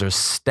pay-per-views are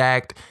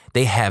stacked.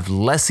 They have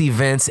less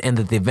events, and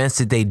the events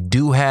that they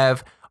do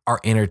have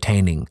are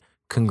entertaining.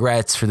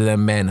 Congrats for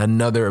them, man.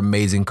 Another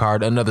amazing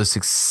card. Another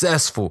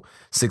successful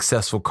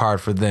card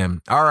for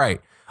them. All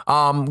right.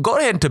 Go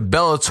ahead to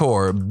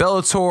Bellator.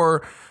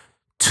 Bellator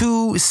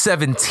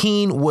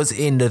 217 was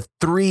in the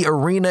 3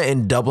 Arena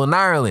in Dublin,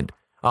 Ireland.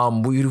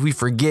 We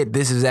forget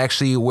this is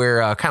actually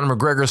where Conor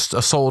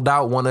McGregor sold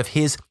out one of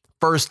his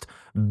first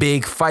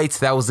big fights.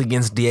 That was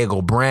against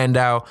Diego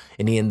Brandao,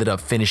 and he ended up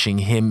finishing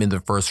him in the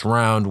first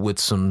round with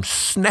some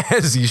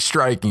snazzy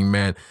striking,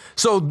 man.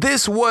 So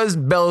this was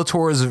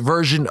Bellator's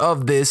version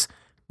of this.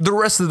 The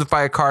rest of the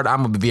fight card, I'm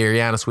going to be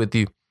very honest with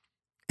you,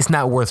 it's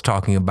not worth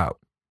talking about.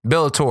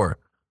 Bellator,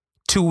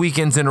 2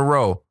 weekends in a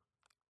row,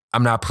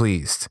 I'm not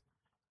pleased.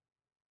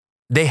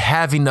 They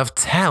have enough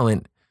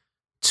talent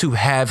to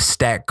have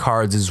stacked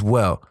cards as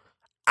well.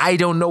 I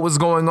don't know what's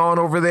going on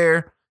over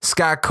there.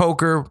 Scott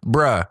Coker,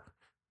 bruh.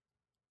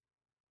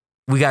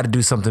 We got to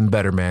do something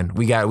better, man.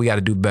 We got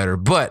to do better.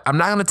 But I'm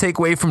not going to take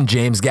away from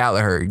James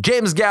Gallagher.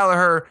 James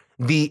Gallagher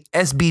the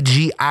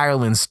SBG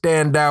Ireland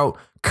standout,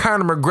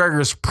 Conor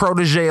McGregor's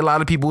protege, a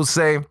lot of people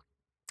say,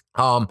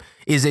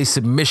 is a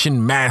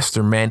submission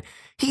master, man.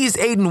 He's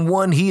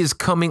 8-1. He is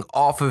coming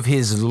off of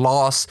his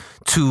loss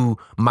to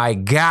my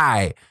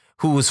guy,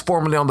 who was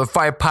formerly on the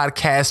Fight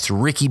Podcast,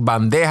 Ricky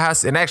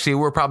Bandejas. And actually,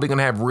 we're probably going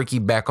to have Ricky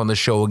back on the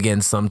show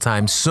again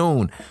sometime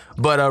soon.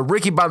 But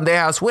Ricky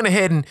Bandejas went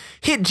ahead and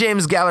hit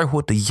James Gallagher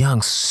with the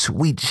young,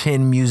 sweet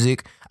chin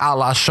music a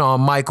la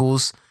Shawn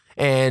Michaels.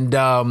 And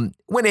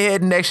went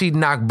ahead and actually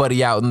knocked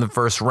Buddy out in the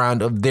first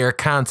round of their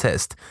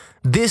contest.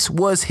 This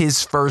was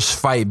his first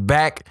fight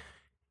back.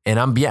 And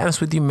I'm be honest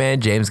with you,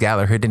 man, James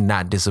Gallagher did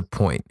not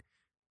disappoint.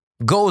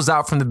 Goes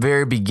out from the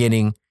very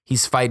beginning.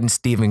 He's fighting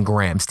Stephen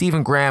Graham.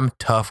 Stephen Graham,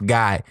 tough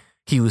guy.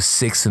 He was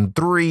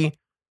 6-3.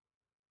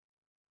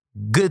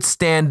 Good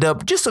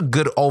stand-up. Just a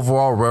good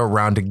overall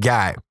well-rounded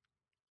guy.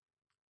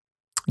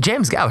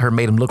 James Gallagher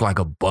made him look like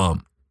a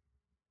bum.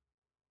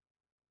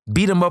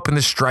 Beat him up in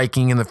the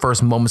striking in the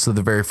first moments of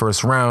the very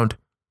first round.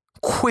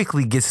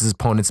 Quickly gets his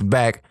opponent's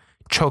back.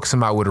 Chokes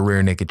him out with a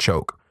rear naked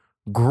choke.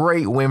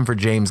 Great win for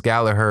James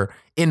Gallagher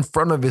in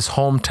front of his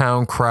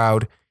hometown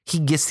crowd. He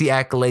gets the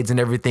accolades and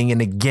everything.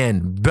 And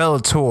again,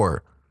 Bellator,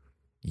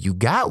 you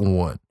got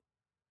one.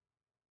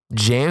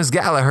 James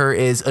Gallagher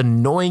is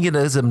annoying and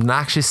as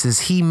obnoxious as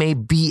he may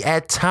be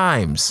at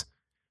times.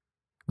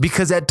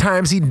 Because at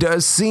times he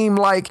does seem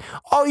like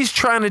all he's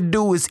trying to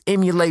do is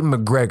emulate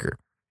McGregor.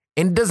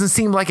 And it doesn't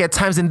seem like at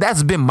times, and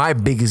that's been my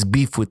biggest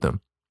beef with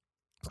him.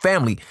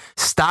 Family,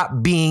 stop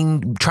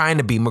trying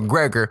to be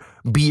McGregor,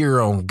 be your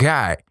own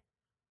guy.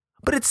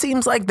 But it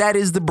seems like that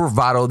is the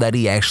bravado that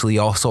he actually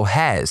also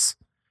has.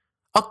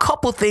 A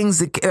couple things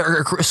that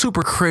are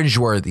super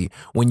cringeworthy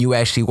when you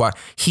actually watch.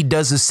 He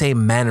does the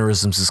same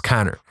mannerisms as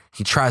Conor.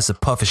 He tries to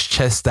puff his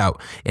chest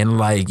out and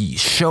like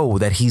show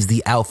that he's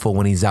the alpha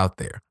when he's out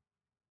there.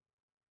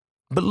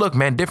 But look,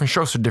 man, different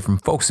strokes for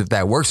different folks. If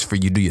that works for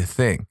you, do your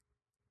thing.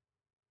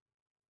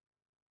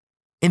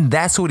 And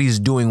that's what he's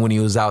doing when he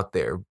was out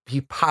there.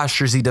 He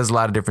postures, he does a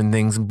lot of different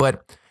things.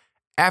 But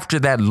after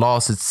that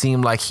loss, it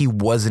seemed like he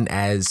wasn't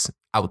as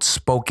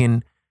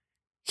outspoken.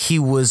 He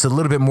was a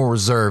little bit more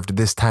reserved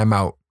this time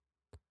out.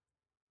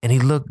 And he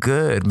looked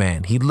good,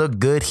 man. He looked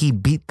good. He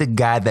beat the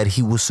guy that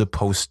he was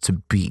supposed to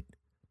beat.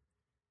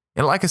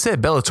 And like I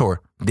said, Bellator,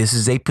 this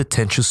is a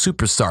potential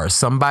superstar.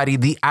 Somebody,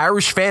 the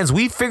Irish fans,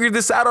 we figured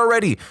this out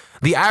already.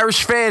 The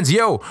Irish fans,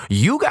 yo,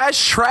 you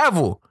guys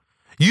travel.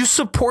 You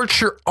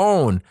support your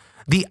own.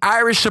 The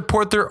Irish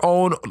support their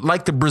own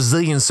like the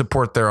Brazilians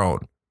support their own.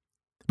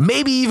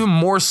 Maybe even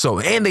more so.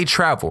 And they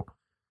travel.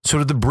 So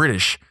do the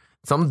British.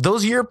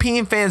 Those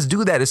European fans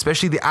do that,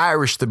 especially the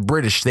Irish, the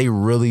British. They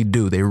really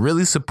do. They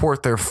really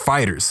support their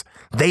fighters.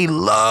 They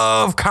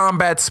love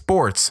combat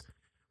sports.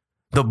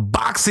 The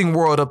boxing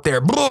world up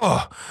there,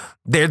 blah,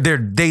 they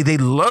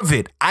love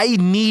it. I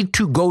need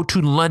to go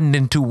to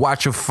London to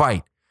watch a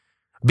fight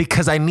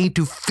because I need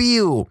to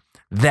feel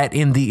that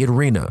in the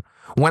arena.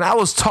 When I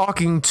was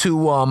talking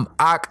to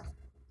Ak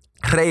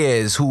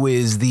Reyes, who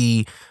is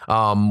the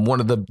one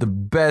of the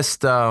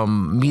best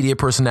media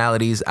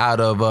personalities out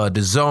of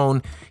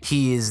DAZN.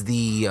 He is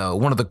the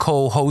one of the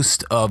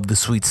co-hosts of The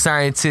Sweet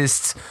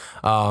Scientists.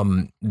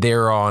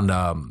 They're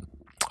on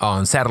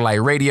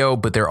satellite radio,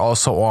 but they're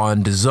also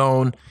on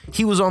DAZN.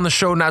 He was on the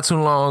show not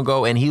too long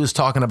ago, and he was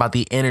talking about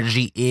the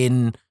energy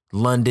in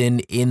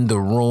London in the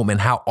room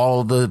and how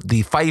all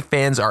the fight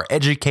fans are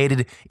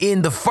educated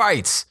in the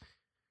fights.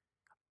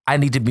 I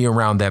need to be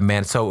around that,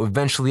 man. So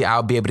eventually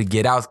I'll be able to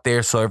get out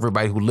there. So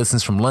everybody who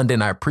listens from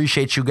London, I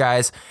appreciate you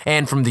guys.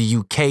 And from the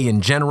UK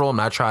in general, I'm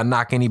not trying to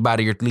knock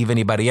anybody or leave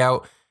anybody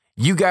out.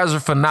 You guys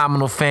are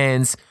phenomenal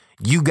fans.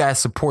 You guys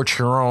support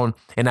your own,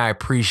 and I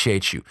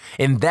appreciate you.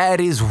 And that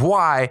is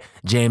why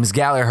James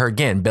Gallagher,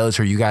 again,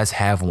 Bellator, you guys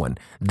have one.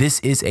 This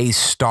is a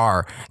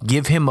star.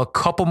 Give him a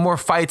couple more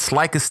fights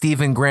like a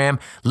Stephen Graham.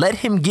 Let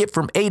him get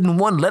from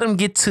 8-1. Let him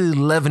get to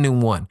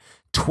 11-1.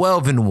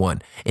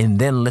 12-1, and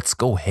then let's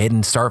go ahead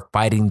and start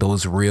fighting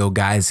those real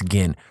guys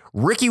again.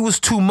 Ricky was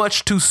too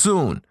much too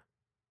soon.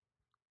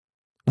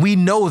 We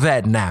know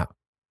that now.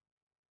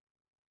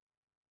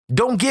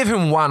 Don't give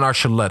him Juan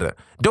Archuleta.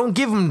 Don't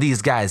give him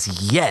these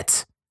guys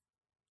yet.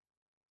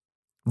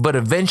 But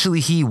eventually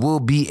he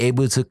will be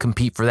able to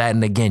compete for that.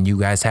 And again, you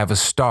guys have a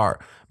star.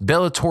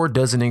 Bellator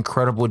does an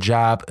incredible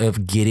job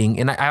of getting,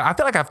 and I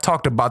feel like I've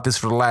talked about this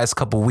for the last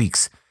couple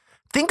weeks.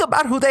 Think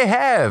about who they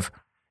have.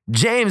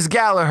 James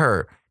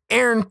Gallagher,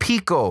 Aaron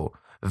Pico,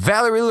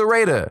 Valerie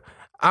Lareta,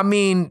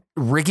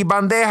 Ricky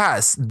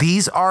Bandejas.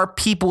 These are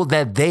people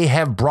that they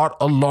have brought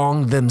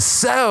along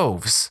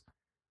themselves.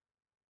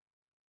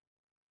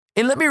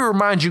 And let me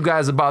remind you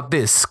guys about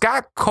this.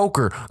 Scott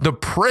Coker, the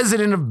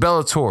president of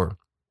Bellator,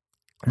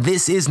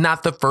 this is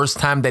not the first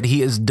time that he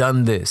has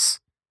done this.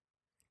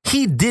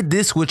 He did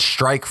this with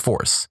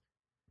Strikeforce.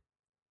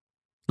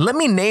 Let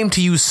me name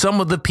to you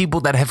some of the people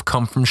that have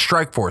come from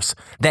Strikeforce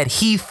that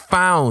he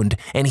found,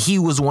 and he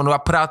was one who I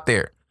put out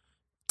there.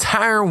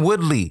 Tyron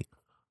Woodley,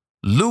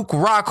 Luke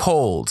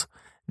Rockhold,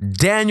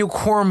 Daniel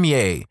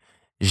Cormier,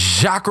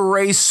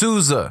 Jacare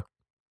Souza.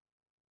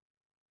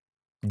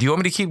 Do you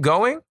want me to keep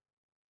going?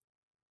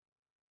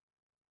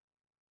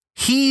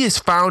 He has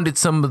founded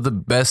some of the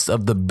best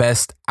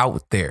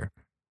out there.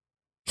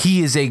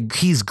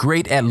 He's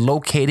great at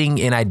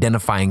locating and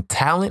identifying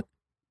talent.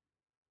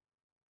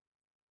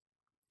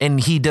 And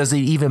he does an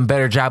even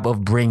better job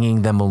of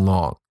bringing them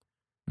along.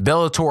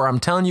 Bellator, I'm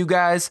telling you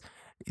guys,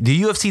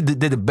 the UFC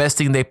did the best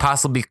thing they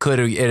possibly could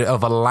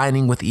of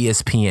aligning with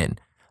ESPN.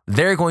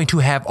 They're going to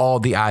have all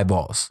the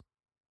eyeballs.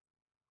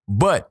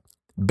 But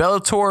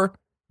Bellator,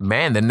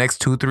 man, the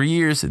next 2-3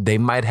 years, they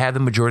might have the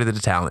majority of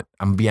the talent.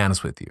 I'm going to be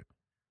honest with you.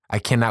 I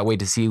cannot wait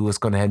to see what's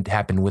going to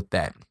happen with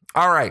that.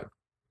 All right.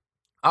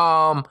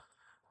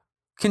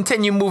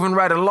 Continue moving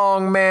right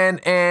along, man.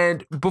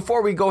 And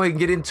before we go ahead and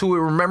get into it,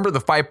 remember the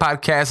Fight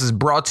Podcast is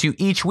brought to you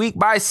each week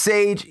by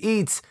Sage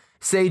Eats.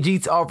 Sage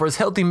Eats offers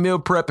healthy meal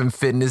prep and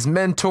fitness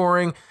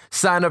mentoring.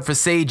 Sign up for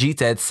Sage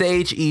Eats at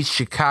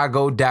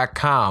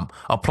sageeatschicago.com.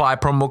 Apply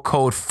promo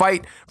code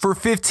FIGHT for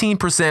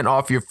 15%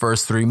 off your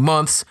first 3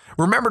 months.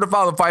 Remember to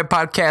follow the Fight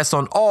Podcast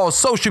on all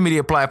social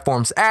media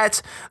platforms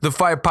at The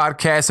Fight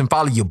Podcast and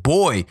follow your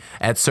boy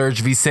at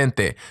Sergio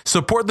Vicente.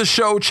 Support the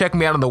show. Check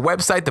me out on the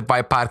website,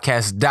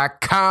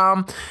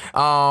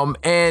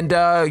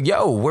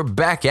 thefightpodcast.com. We're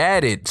back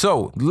at it.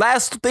 So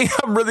last thing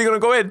I'm really going to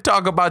go ahead and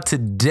talk about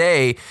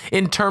today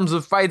in terms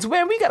of fights,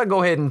 man, we got to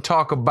go ahead and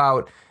talk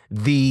about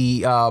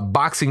the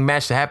boxing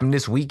match that happened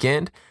this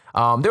weekend.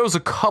 There was a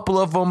couple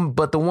of them,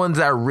 but the ones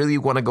I really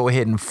want to go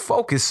ahead and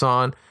focus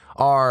on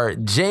are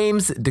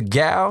James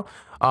DeGale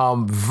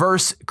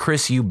versus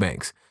Chris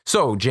Eubanks.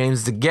 So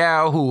James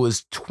DeGale, who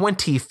was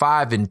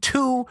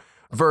 25-2,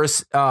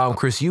 versus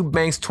Chris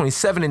Eubanks,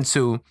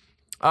 27-2.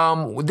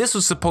 This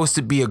was supposed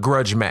to be a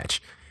grudge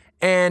match.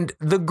 And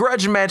the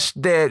grudge match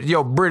that,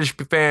 British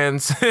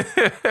fans,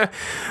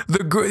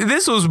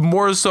 this was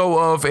more so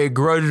of a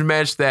grudge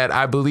match that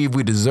I believe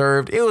we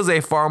deserved. It was a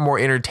far more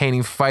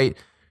entertaining fight.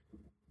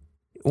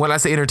 When I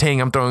say entertaining,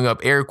 I'm throwing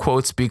up air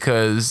quotes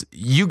because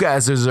you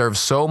guys deserve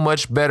so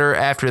much better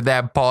after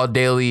that Paul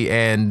Daly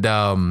and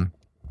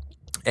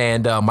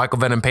Michael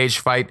Venom Page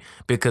fight,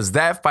 because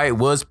that fight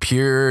was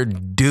pure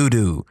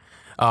doo-doo.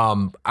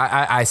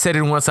 I said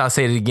it once, I'll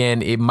say it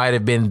again. It might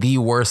have been the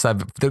worst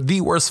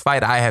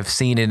fight I have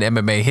seen in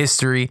MMA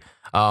history,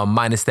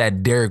 minus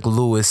that Derek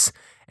Lewis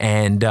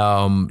and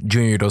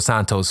Junior Dos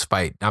Santos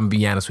fight. I'm gonna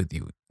be honest with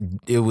you.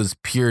 It was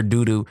pure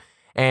doo-doo.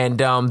 And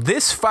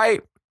this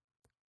fight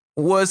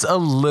was a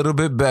little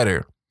bit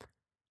better.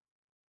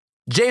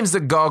 James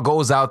DeGale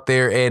goes out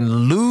there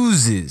and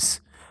loses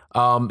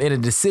in a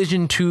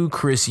decision to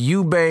Chris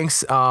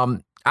Eubanks.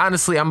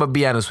 Honestly, I'm gonna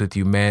be honest with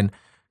you, man.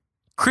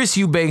 Chris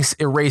Eubanks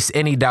erased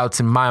any doubts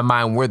in my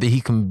mind whether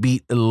he can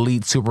beat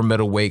elite super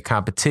middleweight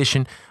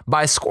competition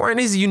by scoring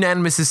his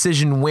unanimous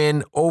decision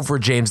win over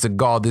James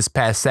DeGale this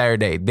past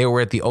Saturday. They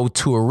were at the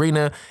O2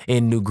 Arena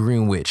in New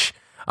Greenwich.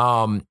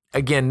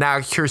 Again,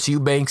 now Chris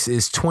Eubanks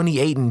is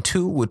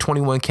 28-2 with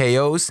 21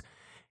 KOs.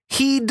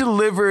 He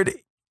delivered,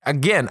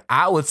 again,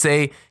 I would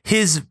say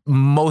his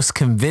most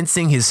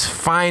convincing, his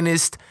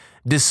finest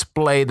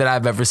display that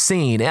I've ever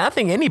seen. And I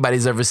think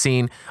anybody's ever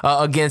seen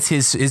against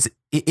his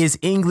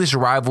English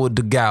rival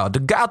DeGale.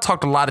 DeGale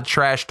talked a lot of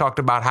trash, talked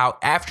about how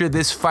after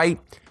this fight,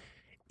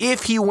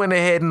 if he went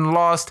ahead and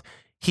lost,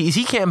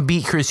 he can't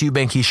beat Chris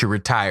Eubanks, he should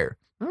retire.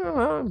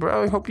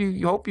 Bro,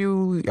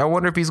 I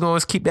wonder if he's going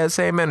to keep that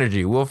same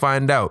energy. We'll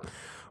find out.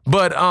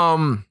 But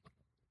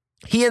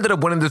he ended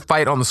up winning the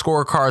fight on the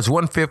scorecards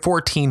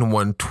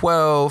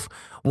 114-112,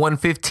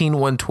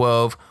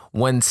 115-112,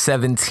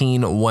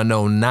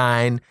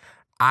 117-109.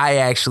 I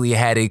actually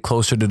had it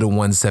closer to the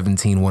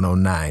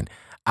 117-109.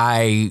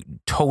 I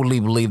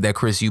totally believe that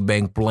Chris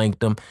Eubanks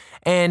blanked him.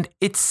 And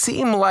it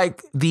seemed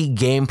like the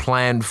game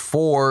plan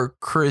for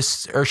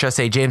James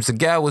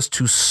DeGale was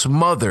to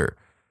smother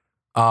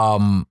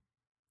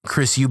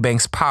Chris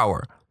Eubanks'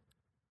 power.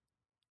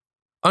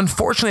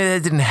 Unfortunately,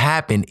 that didn't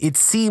happen. It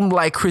seemed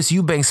like Chris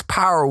Eubanks'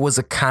 power was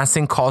a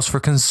constant cause for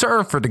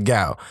concern for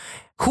DeGale,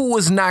 who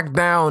was knocked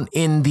down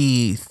in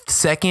the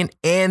 2nd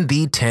and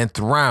the 10th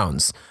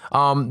rounds.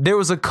 There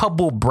was a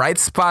couple bright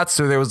spots,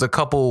 or there was a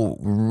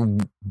couple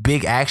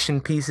big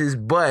action pieces,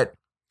 but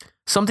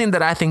something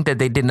that I think that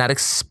they did not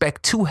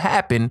expect to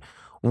happen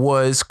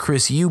was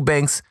Chris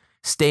Eubanks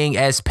staying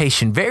as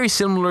patient, very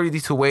similarly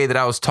to the way that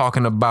I was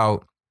talking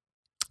about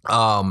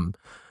the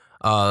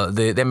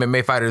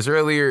MMA fighters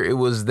earlier. It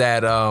was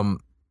that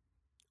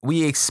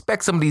we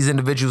expect some of these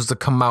individuals to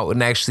come out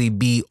and actually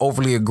be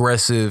overly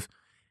aggressive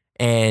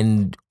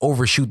and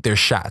overshoot their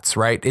shots,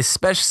 right?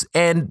 Especially,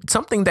 and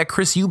something that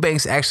Chris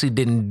Eubanks actually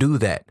didn't do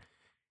that.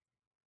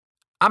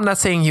 I'm not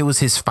saying it was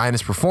his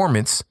finest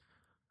performance.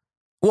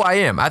 Well, I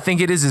am. I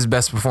think it is his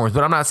best performance,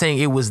 but I'm not saying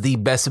it was the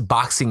best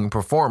boxing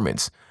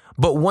performance.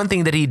 But one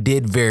thing that he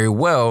did very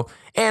well,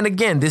 and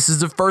again, this is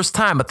the first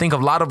time I think a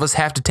lot of us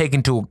have to take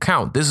into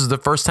account, this is the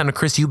first time that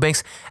Chris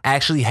Eubanks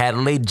actually had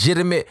a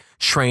legitimate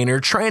trainer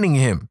training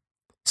him.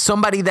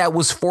 Somebody that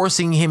was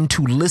forcing him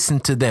to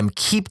listen to them,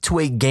 keep to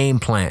a game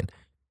plan.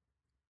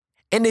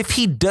 And if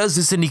he does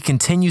this and he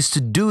continues to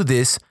do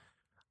this,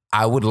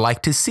 I would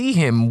like to see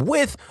him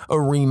with a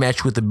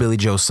rematch with the Billy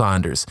Joe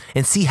Saunders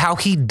and see how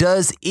he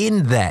does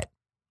in that.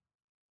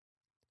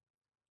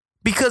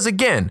 Because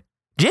again,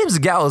 James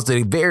DeGale is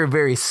a very,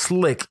 very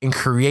slick and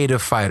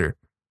creative fighter.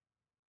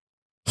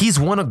 He's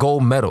won a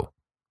gold medal.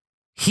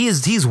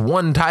 He's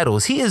won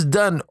titles. He has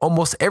done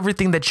almost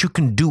everything that you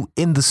can do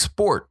in the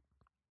sport.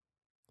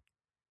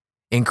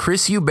 And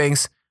Chris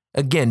Eubanks,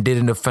 again,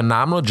 did a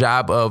phenomenal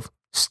job of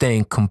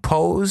staying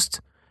composed,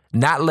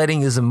 not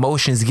letting his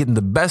emotions get in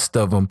the best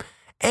of him,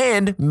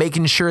 and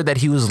making sure that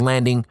he was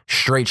landing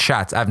straight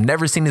shots. I've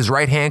never seen his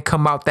right hand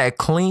come out that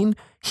clean.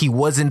 He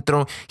wasn't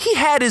thrown. He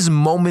had his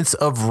moments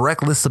of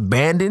reckless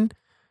abandon,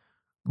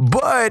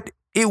 but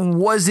it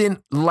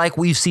wasn't like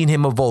we've seen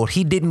him of old.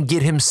 He didn't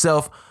get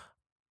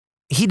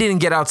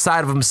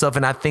outside of himself,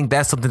 and I think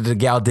that's something that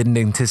DeGale didn't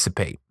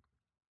anticipate.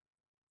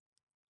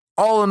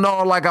 All in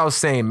all, like I was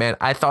saying, man,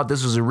 I thought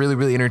this was a really,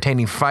 really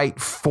entertaining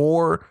fight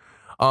for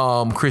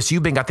Chris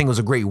Eubank. I think it was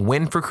a great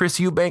win for Chris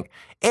Eubank,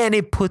 and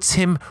it puts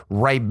him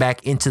right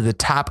back into the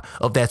top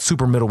of that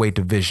super middleweight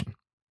division.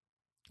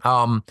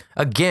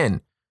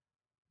 Again,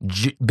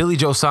 Billy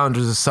Joe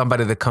Saunders is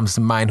somebody that comes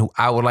to mind who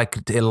I would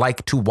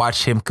like to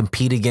watch him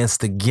compete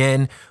against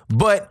again,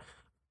 but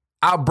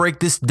I'll break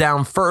this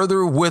down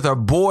further with our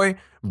boy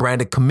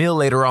Brandon Camille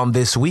later on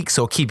this week,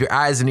 so keep your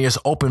eyes and ears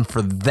open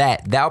for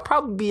that. That'll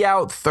probably be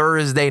out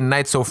Thursday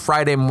night, so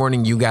Friday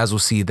morning you guys will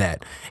see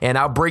that. And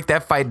I'll break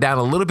that fight down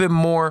a little bit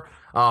more.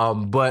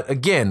 But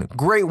again,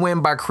 great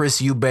win by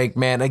Chris Eubank,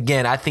 man.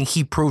 Again, I think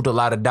he proved a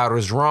lot of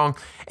doubters wrong.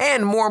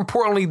 And more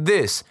importantly,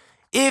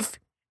 if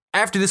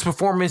after this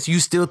performance you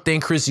still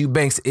think Chris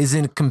Eubanks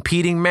isn't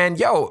competing, man,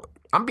 yo,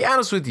 I'm be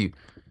honest with you.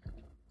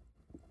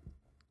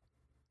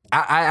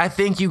 I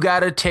think you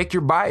got to take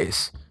your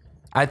bias.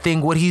 I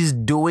think what he's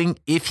doing,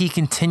 if he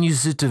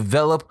continues to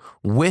develop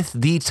with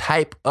the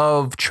type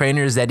of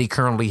trainers that he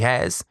currently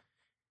has,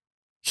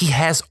 he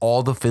has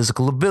all the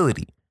physical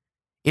ability.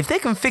 If they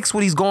can fix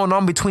what he's going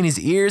on between his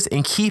ears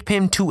and keep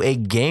him to a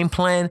game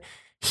plan,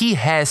 he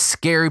has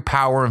scary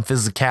power and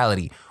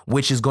physicality,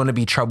 which is going to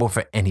be trouble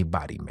for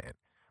anybody, man.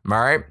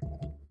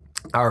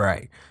 All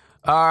right.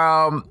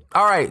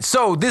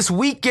 So this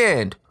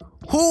weekend,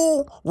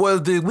 who were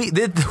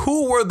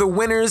the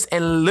winners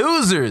and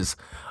losers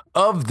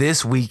of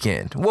this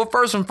weekend? Well,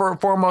 first and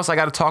foremost, I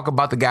got to talk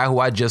about the guy who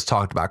I just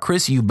talked about,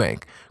 Chris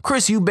Eubank.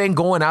 Chris Eubank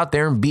going out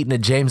there and beating a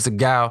James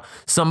DeGale,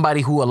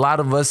 somebody who a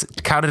lot of us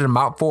counted him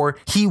out for.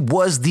 He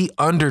was the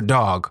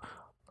underdog,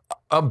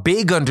 a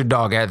big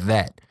underdog at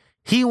that.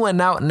 He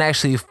went out and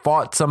actually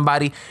fought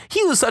somebody.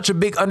 He was such a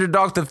big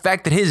underdog, the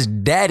fact that his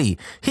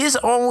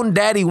own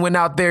daddy went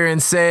out there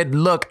and said,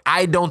 look,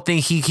 I don't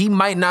think he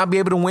might not be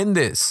able to win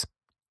this.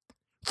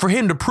 For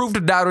him to prove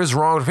the doubters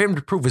wrong, for him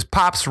to prove his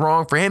pops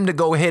wrong, for him to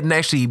go ahead and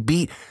actually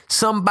beat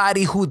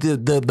somebody who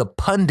the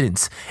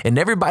pundits and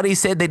everybody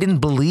said they didn't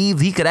believe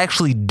he could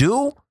actually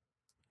do,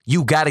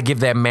 you got to give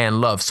that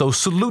man love. So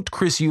salute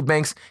Chris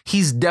Eubanks.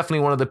 He's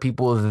definitely one of the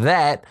people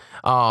that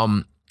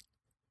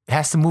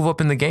has to move up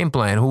in the game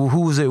plan.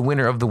 Who's a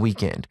winner of the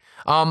weekend?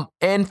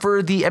 And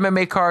for the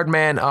MMA card,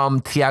 man,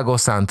 Thiago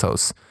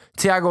Santos.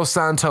 Thiago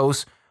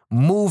Santos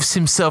moves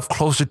himself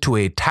closer to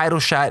a title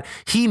shot.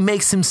 He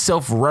makes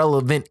himself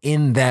relevant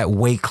in that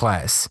weight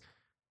class.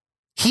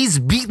 He's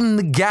beaten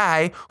the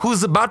guy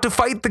who's about to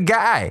fight the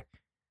guy.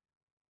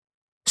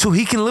 So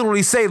he can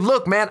literally say,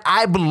 look, man,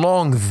 I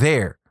belong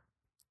there.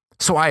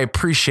 So I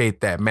appreciate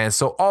that, man.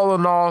 So all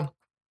in all,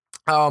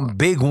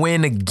 big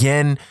win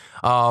again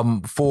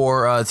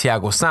for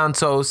Thiago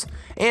Santos.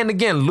 And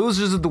again,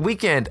 losers of the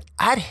weekend.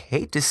 I'd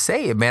hate to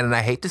say it, man, and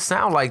I hate to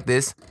sound like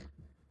this.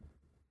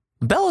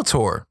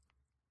 Bellator.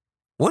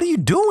 What are you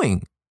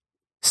doing?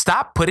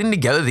 Stop putting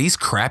together these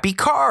crappy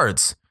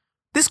cards.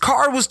 This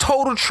card was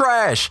total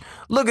trash.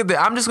 Look at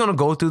that. I'm just going to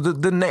go through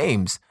the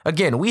names.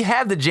 Again, we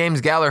have the James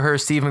Gallagher,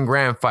 Stephen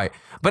Graham fight.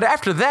 But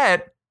after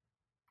that,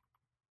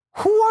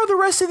 who are the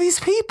rest of these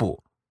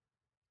people?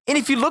 And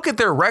if you look at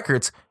their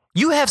records,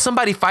 you have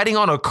somebody fighting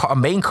on a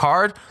main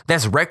card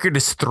that's record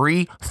is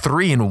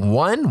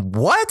 3-1.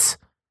 What?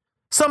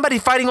 Somebody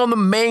fighting on the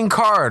main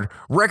card,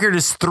 record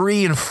is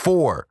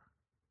 3-4.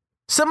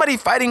 Somebody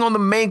fighting on the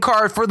main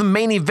card for the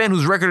main event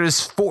whose record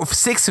is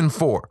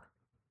 6-4.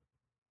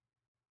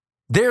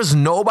 There's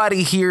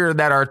nobody here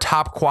that are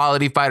top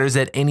quality fighters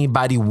that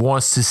anybody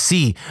wants to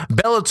see.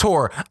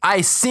 Bellator,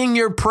 I sing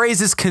your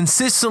praises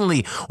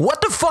consistently.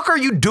 What the fuck are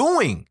you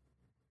doing?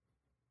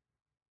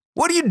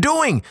 What are you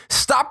doing?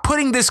 Stop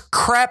putting this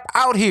crap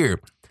out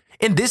here.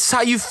 And this is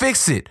how you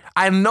fix it.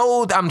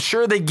 I'm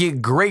sure they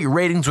get great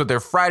ratings with their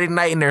Friday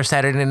night and their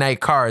Saturday night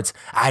cards.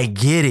 I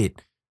get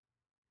it.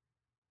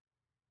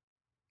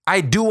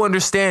 I do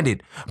understand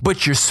it,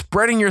 but you're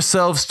spreading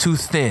yourselves too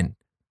thin.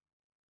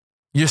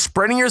 You're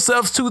spreading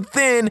yourselves too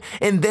thin,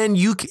 and then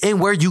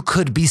where you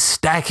could be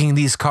stacking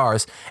these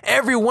cards.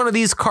 Every one of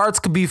these cards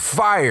could be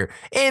fire.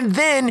 And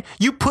then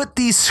you put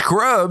these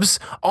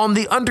scrubs on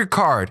the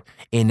undercard.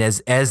 And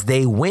as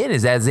they win,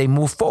 as they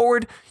move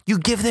forward, you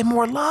give them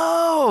more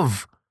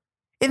love.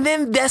 And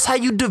then that's how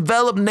you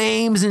develop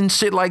names and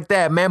shit like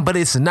that, man. But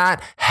it's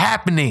not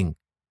happening.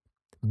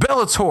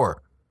 Bellator,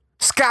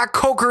 Scott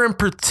Coker in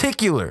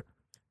particular,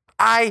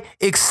 I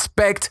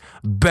expect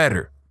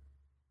better.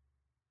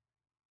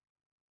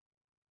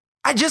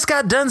 I just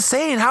got done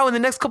saying how in the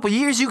next couple of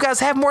years you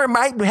guys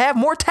might have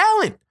more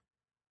talent.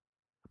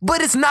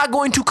 But it's not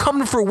going to come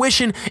to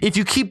fruition if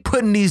you keep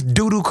putting these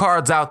doo-doo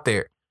cards out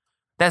there.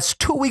 That's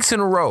 2 weeks in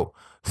a row,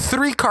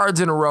 3 cards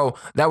in a row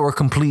that were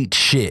complete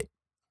shit.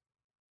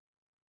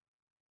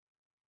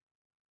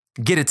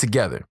 Get it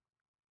together.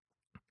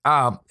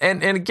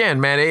 And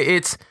again, man,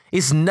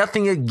 it's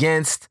nothing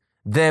against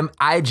them.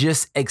 I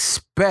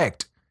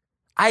expect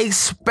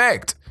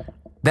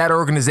that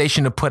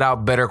organization to put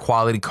out better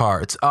quality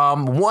cards.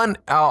 One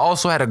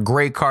also had a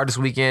great card this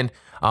weekend.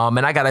 And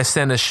I got to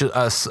send a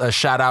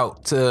shout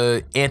out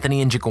to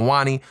Anthony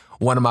Njokuani,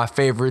 one of my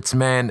favorites,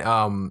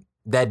 man.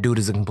 That dude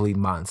is a complete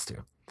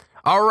monster.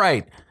 All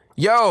right.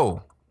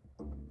 Yo.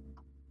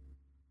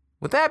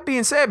 With that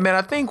being said, man,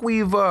 I think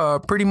we've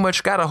pretty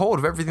much got a hold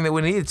of everything that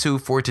we needed to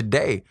for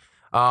today.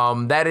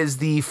 That is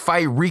the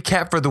fight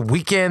recap for the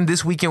weekend.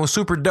 This weekend was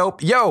super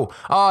dope. Yo,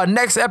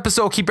 next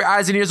episode, keep your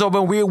eyes and ears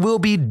open. We will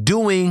be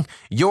doing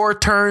Your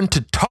Turn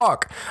to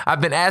Talk.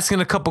 I've been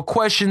asking a couple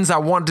questions. I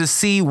wanted to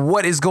see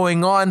what is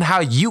going on, how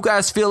you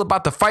guys feel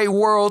about the fight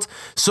world.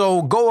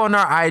 So go on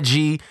our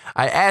IG.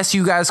 I ask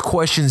you guys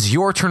questions.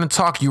 Your Turn to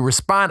Talk. You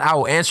respond. I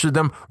will answer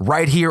them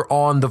right here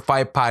on the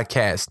Fight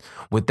Podcast.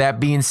 With that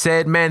being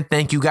said, man,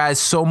 thank you guys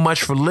so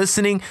much for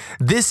listening.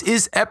 This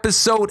is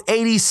episode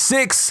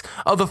 86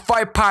 of the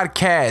Fight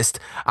Podcast.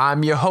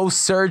 I'm your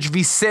host, Sergio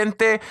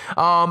Vicente.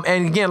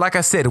 And again, like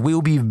I said, we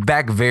will be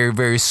back very,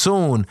 very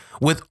soon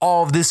with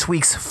all of this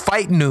week's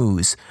fight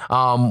news.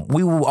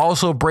 We will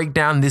also break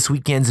down this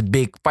weekend's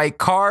big fight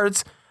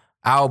cards.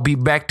 I'll be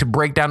back to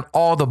break down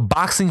all the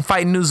boxing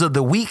fight news of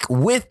the week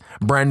with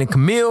Brandon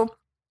Camille,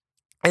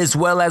 as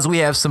well as we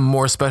have some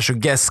more special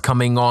guests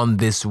coming on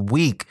this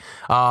week.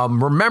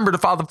 Remember to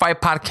follow the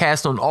Fight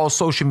Podcast on all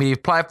social media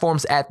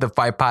platforms at the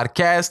Fight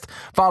Podcast.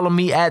 Follow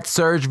me at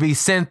Sergio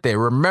Vicente.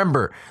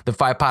 Remember, the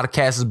Fight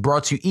Podcast is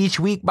brought to you each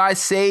week by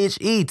Sage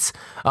Eats.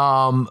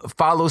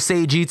 Follow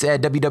Sage Eats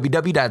at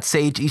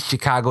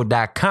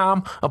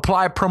www.sageeatschicago.com.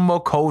 Apply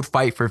promo code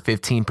FIGHT for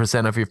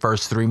 15% of your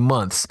first 3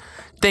 months.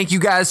 Thank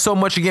you guys so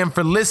much again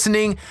for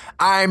listening.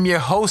 I'm your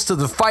host of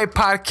the Fight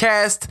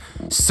Podcast,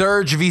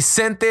 Sergio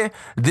Vicente.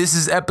 This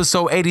is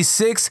episode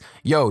 86.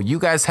 Yo, you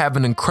guys have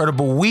an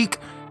incredible week.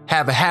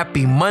 Have a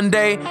happy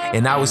Monday.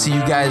 And I will see you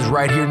guys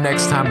right here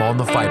next time on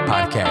the Fight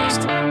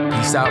Podcast.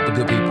 Peace out, the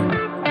good people.